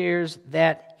he shares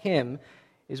that hymn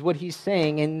is what he's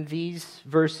saying in these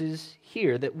verses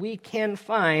here, that we can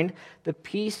find the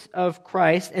peace of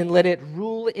Christ and let it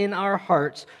rule in our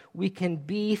hearts. We can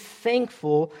be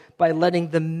thankful by letting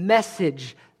the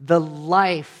message, the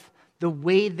life, the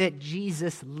way that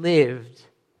Jesus lived,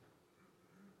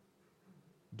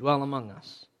 dwell among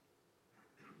us.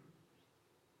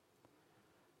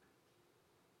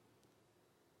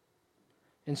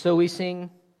 And so we sing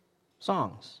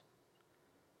songs.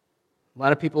 A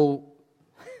lot of people,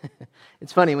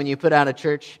 it's funny when you put out a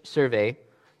church survey,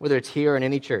 whether it's here or in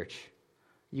any church,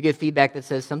 you get feedback that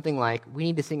says something like, we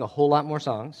need to sing a whole lot more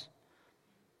songs,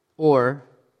 or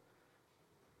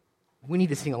we need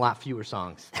to sing a lot fewer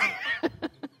songs.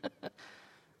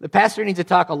 The pastor needs to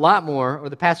talk a lot more, or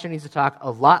the pastor needs to talk a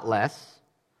lot less,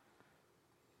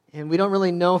 and we don't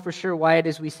really know for sure why it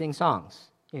is we sing songs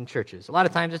in churches. A lot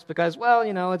of times it's because, well,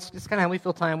 it's kind of how we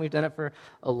fill time. We've done it for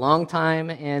a long time,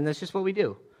 and that's just what we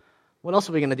do. What else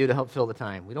are we going to do to help fill the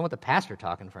time? We don't want the pastor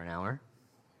talking for an hour.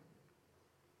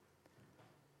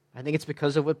 I think it's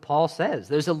because of what Paul says.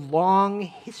 There's a long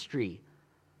history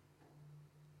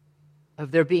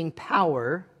of there being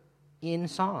power in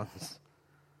songs.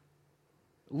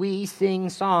 We sing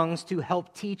songs to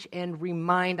help teach and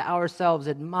remind ourselves,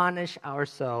 admonish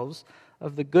ourselves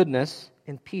of the goodness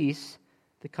and peace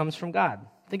that comes from God.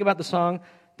 Think about the song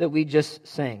that we just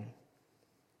sang.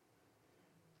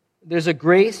 There's a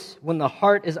grace when the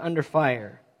heart is under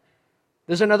fire.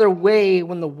 There's another way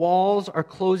when the walls are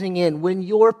closing in, when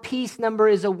your peace number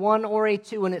is a 1 or a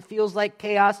 2, and it feels like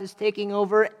chaos is taking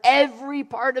over every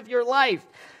part of your life.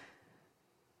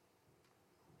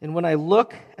 And when I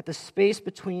look at the space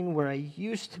between where I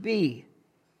used to be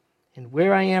and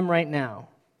where I am right now,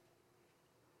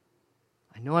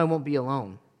 I know I won't be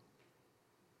alone.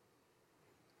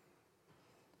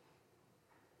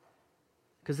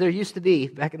 Because there used to be,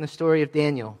 back in the story of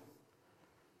Daniel,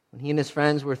 when he and his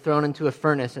friends were thrown into a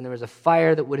furnace and there was a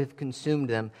fire that would have consumed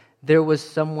them, there was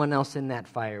someone else in that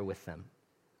fire with them.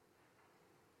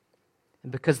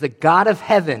 And because the God of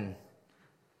heaven,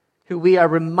 who we are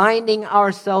reminding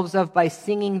ourselves of by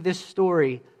singing this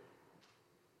story,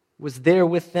 was there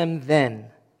with them then.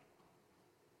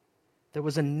 There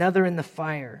was another in the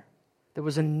fire. There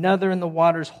was another in the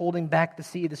waters holding back the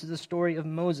sea. This is the story of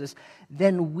Moses.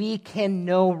 Then we can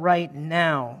know right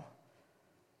now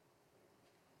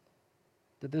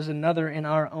that there's another in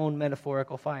our own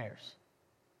metaphorical fires.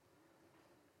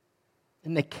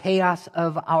 In the chaos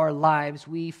of our lives,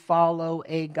 we follow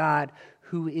a God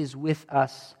who is with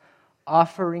us,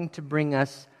 offering to bring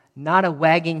us not a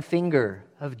wagging finger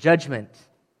of judgment,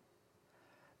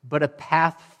 but a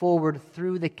path forward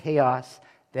through the chaos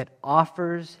that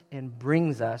offers and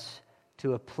brings us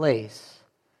to a place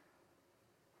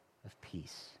of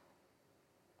peace.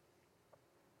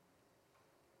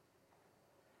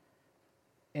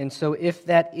 And so if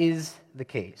that is the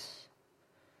case,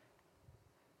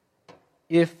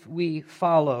 if we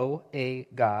follow a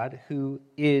God who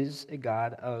is a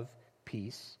God of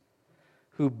peace,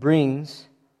 who brings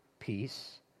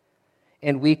peace,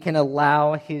 and we can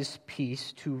allow his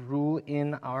peace to rule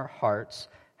in our hearts,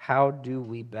 how do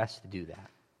we best do that?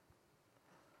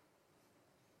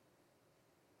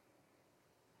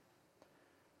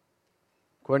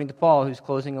 According to Paul, who's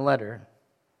closing a letter,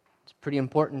 it's pretty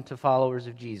important to followers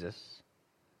of Jesus.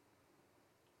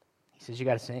 He says you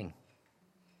got to sing.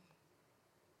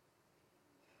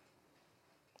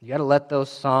 You got to let those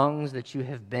songs that you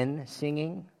have been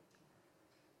singing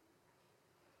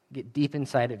get deep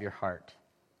inside of your heart.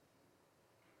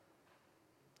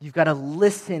 You've got to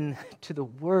listen to the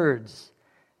words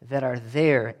that are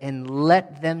there and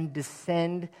let them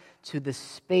descend to the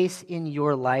space in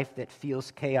your life that feels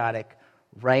chaotic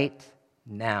right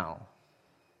now.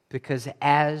 Because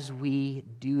as we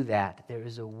do that, there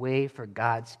is a way for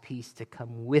God's peace to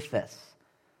come with us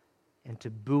and to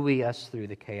buoy us through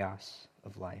the chaos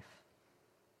of life.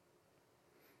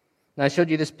 Now, I showed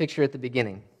you this picture at the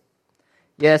beginning.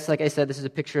 Yes, like I said, this is a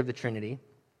picture of the Trinity.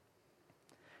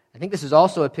 I think this is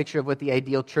also a picture of what the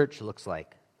ideal church looks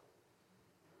like.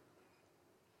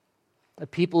 A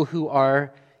people who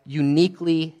are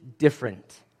uniquely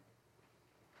different.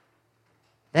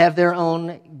 They have their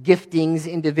own giftings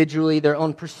individually, their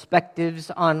own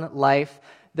perspectives on life,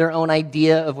 their own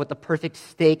idea of what the perfect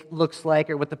state looks like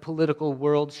or what the political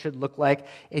world should look like.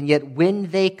 And yet when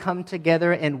they come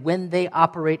together and when they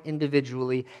operate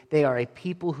individually, they are a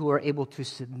people who are able to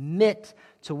submit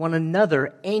to one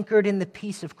another, anchored in the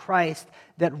peace of Christ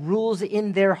that rules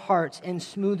in their hearts and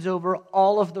smooths over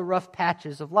all of the rough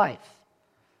patches of life.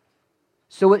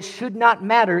 So it should not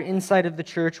matter inside of the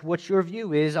church what your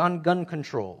view is on gun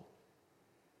control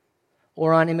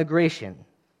or on immigration,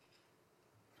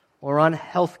 or on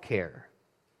health care,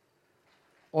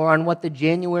 or on what the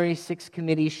January 6th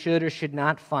committee should or should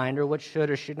not find, or what should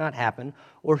or should not happen,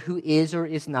 or who is or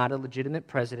is not a legitimate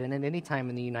president at any time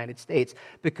in the United States,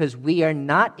 because we are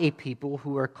not a people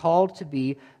who are called to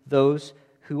be those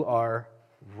who are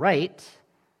right,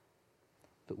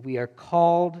 but we are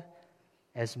called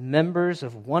as members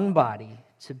of one body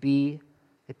to be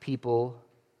a people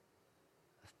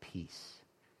of peace.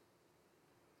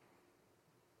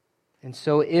 And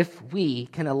so if we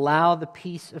can allow the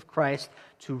peace of Christ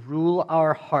to rule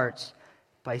our hearts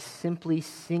by simply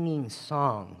singing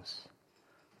songs,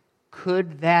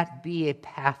 could that be a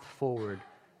path forward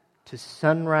to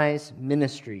Sunrise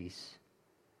Ministries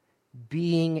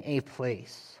being a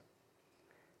place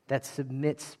that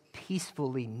submits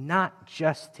peacefully not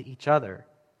just to each other,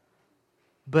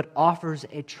 but offers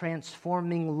a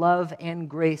transforming love and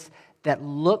grace that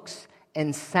looks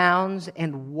and sounds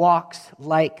and walks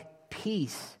like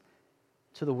peace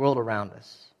to the world around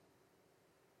us?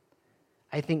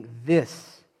 I think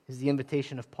this is the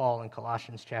invitation of Paul in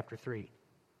Colossians chapter 3.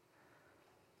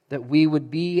 That we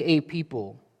would be a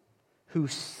people who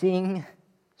sing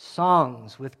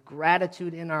songs with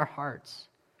gratitude in our hearts,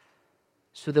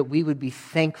 so that we would be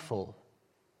thankful,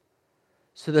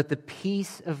 so that the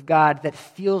peace of God that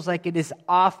feels like it is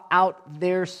off out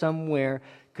there somewhere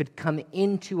could come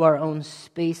into our own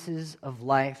spaces of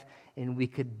life, and we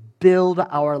could build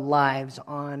our lives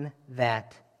on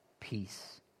that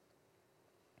peace.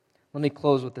 Let me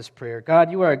close with this prayer.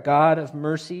 God, you are a God of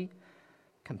mercy,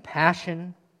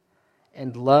 compassion,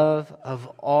 and love of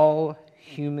all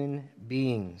human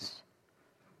beings.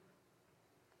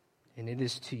 And it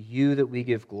is to you that we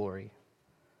give glory,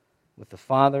 with the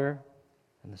Father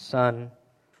and the Son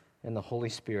and the Holy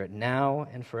Spirit, now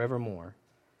and forevermore,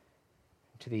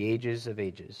 to the ages of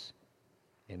ages.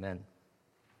 Amen.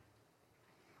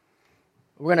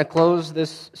 We're going to close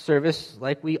this service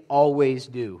like we always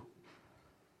do,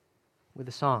 with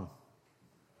a song.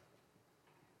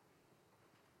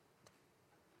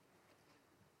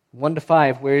 1 to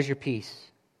 5, where is your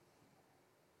peace?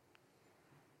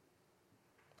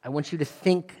 I want you to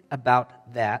think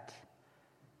about that,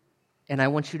 and I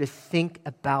want you to think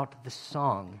about the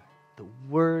song, the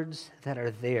words that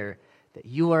are there that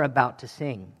you are about to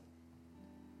sing.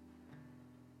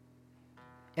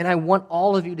 And I want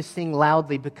all of you to sing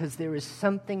loudly, because there is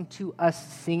something to us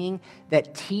singing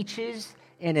that teaches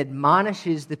and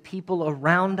admonishes the people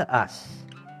around us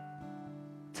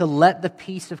to let the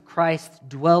peace of Christ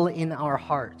dwell in our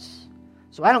hearts.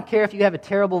 So I don't care if you have a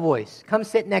terrible voice. Come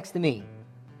sit next to me,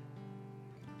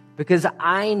 because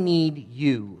I need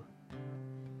you.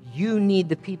 You need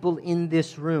the people in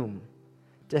this room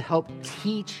to help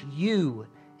teach you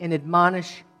and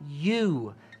admonish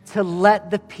you to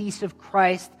let the peace of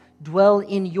Christ dwell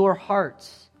in your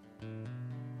hearts. And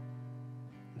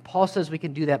Paul says we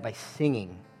can do that by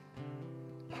singing.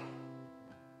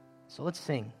 So let's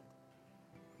sing.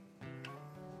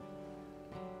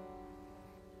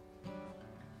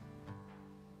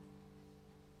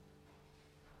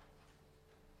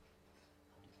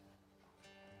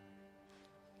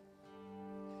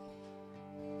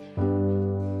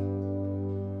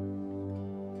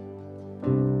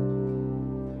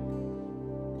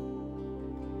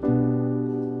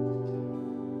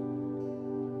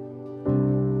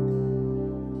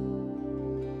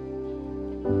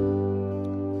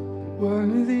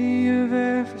 Worthy of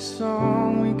every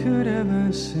song we could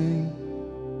ever sing,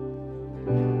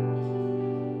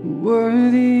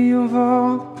 worthy of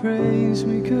all the praise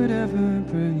we could ever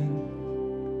bring,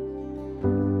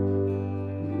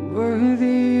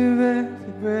 worthy of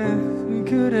every breath we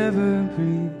could ever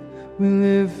breathe. We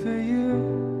live for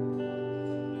you.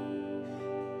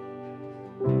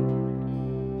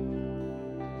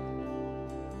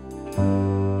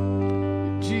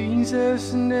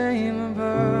 Jesus, the name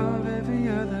above every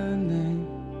other name.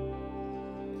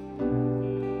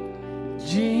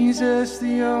 Jesus,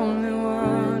 the only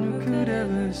one who could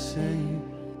ever save.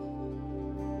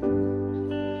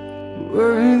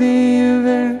 Worthy of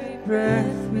every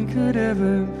breath we could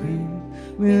ever breathe.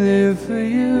 We live for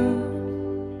you.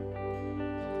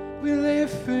 We live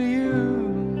for you.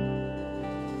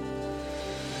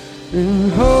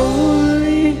 And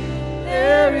holy,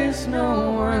 there is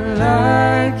no one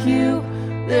like you.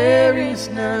 There is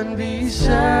none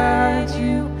beside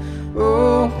you.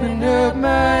 Open up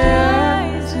my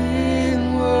eyes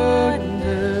in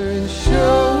wonder and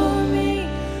show me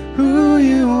who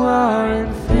you are,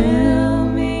 and fill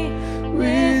me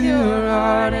with your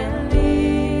heart and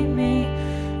lead me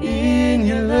in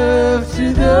your love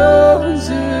to those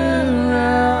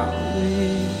around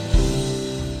me.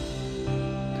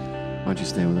 Why don't you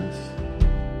stay with us?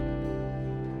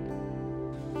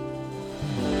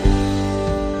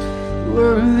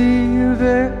 Worthy of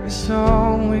every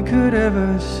song we could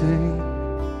ever sing,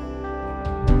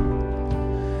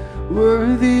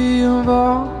 worthy of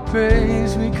all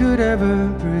praise we could ever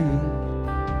bring,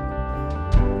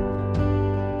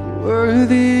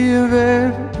 worthy of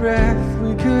every breath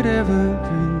we could ever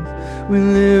breathe. We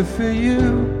live for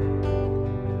you.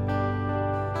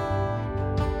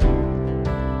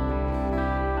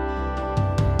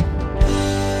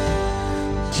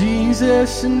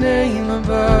 Jesus, the name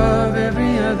above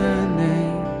every other name.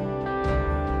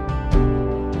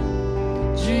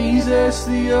 Jesus,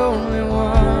 the only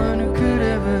one who could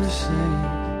ever save.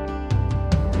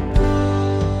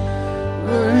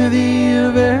 Worthy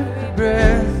of every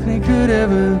breath we could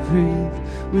ever breathe.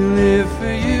 We live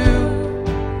for you.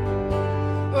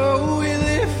 Oh, we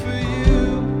live for you.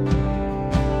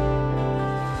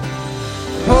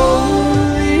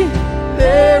 Holy,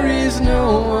 there is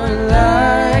no one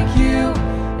like you.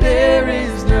 There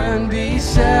is none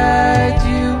beside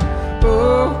you.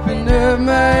 Open up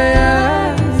my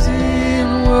eyes in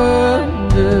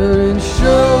wonder and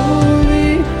show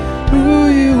me who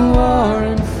you are,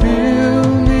 and fill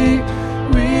me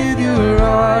with your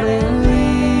heart and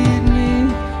lead me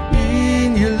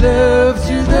in your love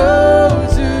to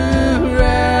those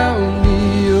around me.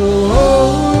 Oh,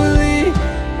 holy,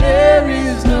 there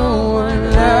is no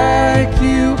one like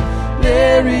you.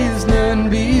 There is none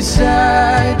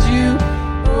beside you.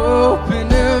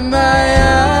 Open up my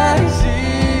eyes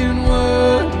in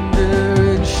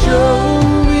wonder and show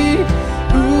me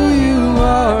who you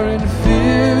are, and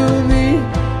fill me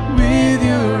with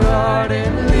your heart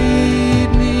and lead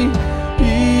me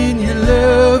in your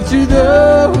love to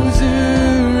those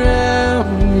around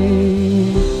me.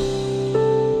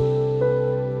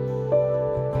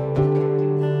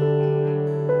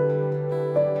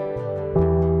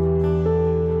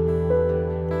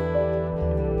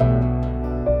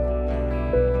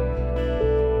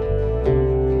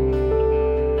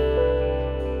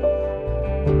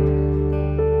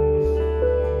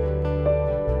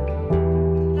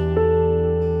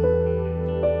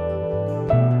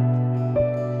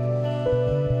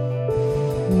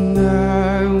 and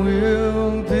I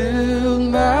will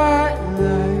build my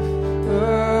life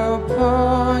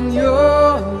upon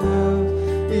your love.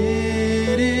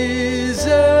 It is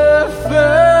a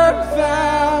firm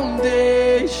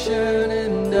foundation,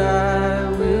 and I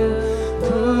will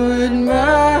put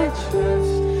my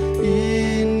trust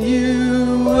in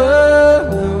you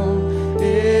alone,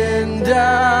 and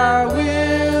I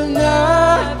will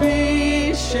not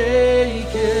be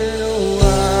shaken. Oh,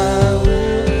 I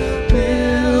will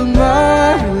build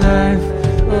my life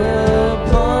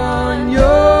upon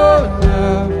your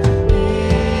love.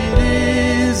 It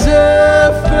is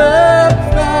a firm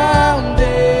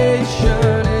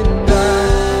foundation, and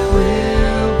I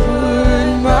will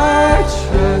put my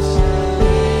trust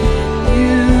in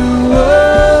you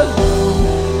alone,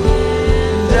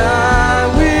 and I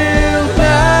will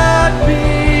not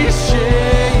be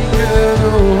shaken.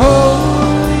 Oh,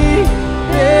 holy,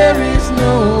 there is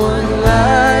no one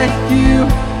like you.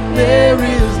 There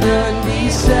is none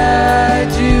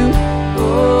beside you.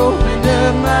 Open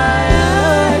up my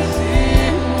eyes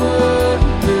in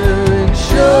wonder and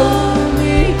show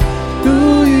me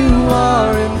who you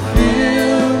are, and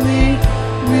fill me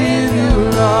with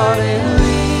your heart, and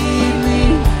lead me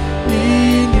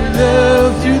in your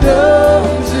love to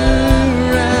those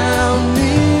around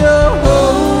me. Oh,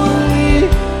 holy,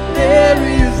 there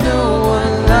is no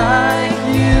one like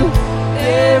you.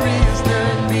 There is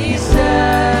none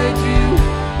beside you.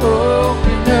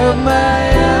 Open up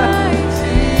my eyes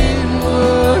in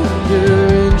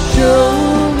wonder and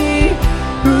show me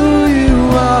who you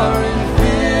are, and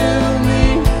fill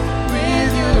me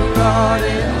with your heart,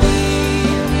 and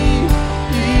lead me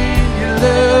in your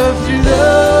love to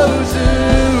those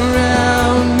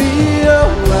around me.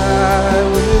 Oh, I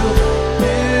will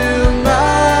build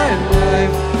my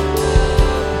life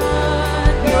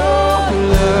upon your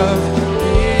love.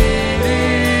 It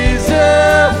is a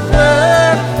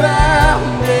firm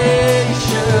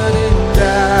foundation, and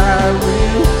I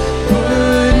will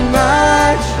put my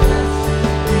trust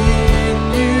in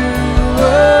you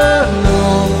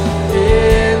alone,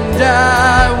 and I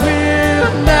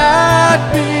will not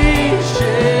be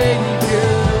shaken.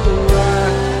 Oh, I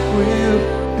will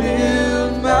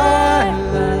build my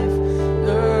life upon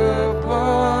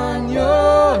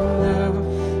your love.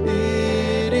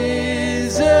 It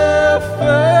is a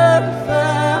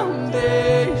firm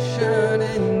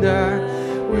foundation, and I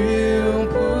will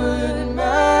put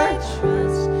my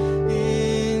trust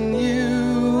in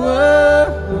you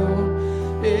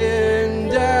alone,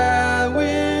 and I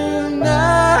will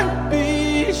not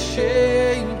be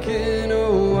shaken.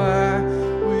 Oh, I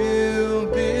will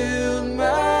build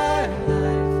my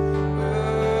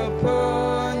life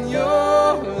upon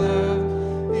your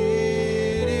love.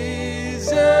 It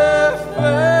is a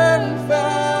firm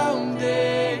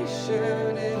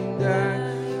foundation, and I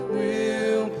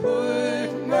will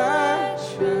put my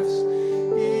trust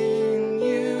in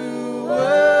you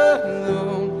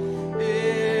alone,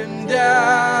 and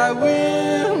I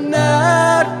will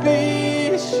not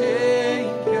be shaken.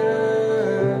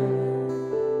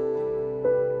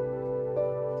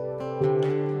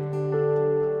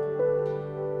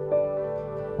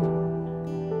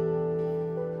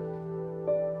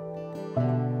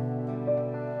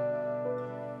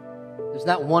 There's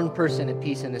not one person at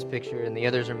peace in this picture and the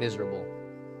others are miserable.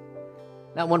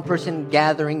 Not one person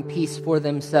gathering peace for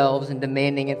themselves and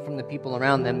demanding it from the people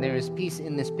around them. There is peace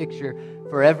in this picture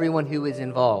for everyone who is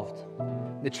involved.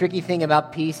 The tricky thing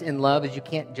about peace and love is you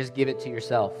can't just give it to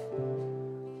yourself.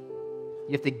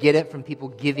 You have to get it from people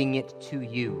giving it to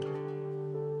you.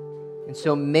 And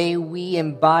so may we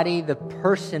embody the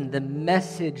person, the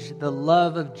message, the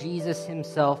love of Jesus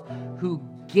himself, who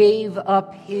gave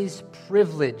up his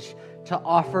privilege to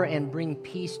offer and bring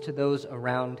peace to those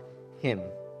around him.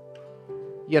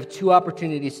 You have two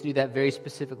opportunities to do that very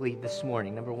specifically this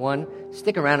morning. Number one,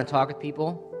 stick around and talk with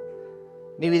people.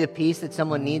 Maybe the peace that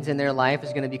someone needs in their life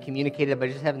is going to be communicated by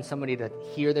just having somebody to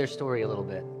hear their story a little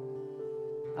bit.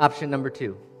 Option number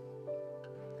two.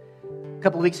 A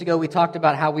couple weeks ago, we talked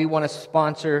about how we want to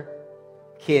sponsor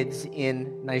kids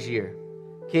in Niger.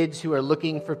 Kids who are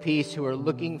looking for peace, who are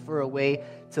looking for a way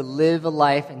to live a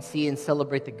life and see and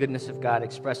celebrate the goodness of God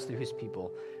expressed through his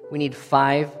people. We need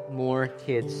 5 more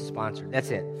kids sponsored. That's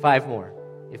it, 5 more.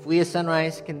 If we as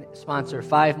Sunrise can sponsor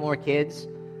 5 more kids,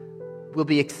 we'll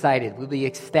be excited, we'll be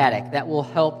ecstatic. That will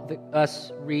help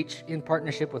us reach, in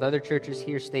partnership with other churches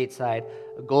here stateside,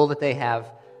 a goal that they have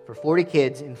for 40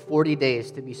 kids in 40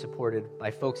 days to be supported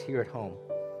by folks here at home.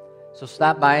 So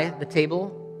stop by the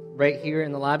table right here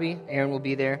in the lobby. Erin will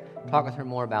be there. Talk with her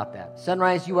more about that.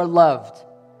 Sunrise, you are loved.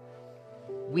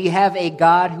 We have a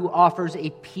God who offers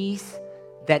a peace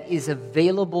that is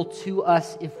available to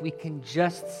us if we can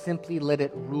just simply let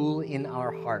it rule in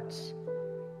our hearts.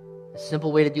 A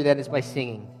simple way to do that is by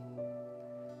singing.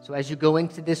 So as you go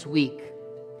into this week,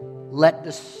 let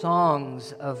the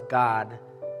songs of God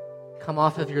come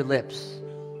off of your lips.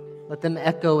 Let them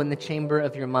echo in the chamber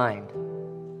of your mind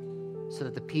so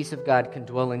that the peace of God can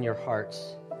dwell in your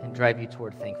hearts and drive you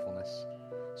toward thankfulness.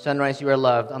 Sunrise, you are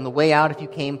loved. On the way out, if you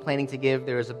came planning to give,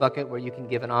 there is a bucket where you can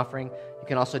give an offering. You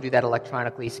can also do that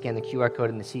electronically. Scan the QR code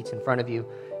in the seats in front of you,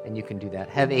 and you can do that.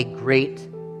 Have a great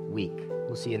week.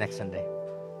 We'll see you next Sunday.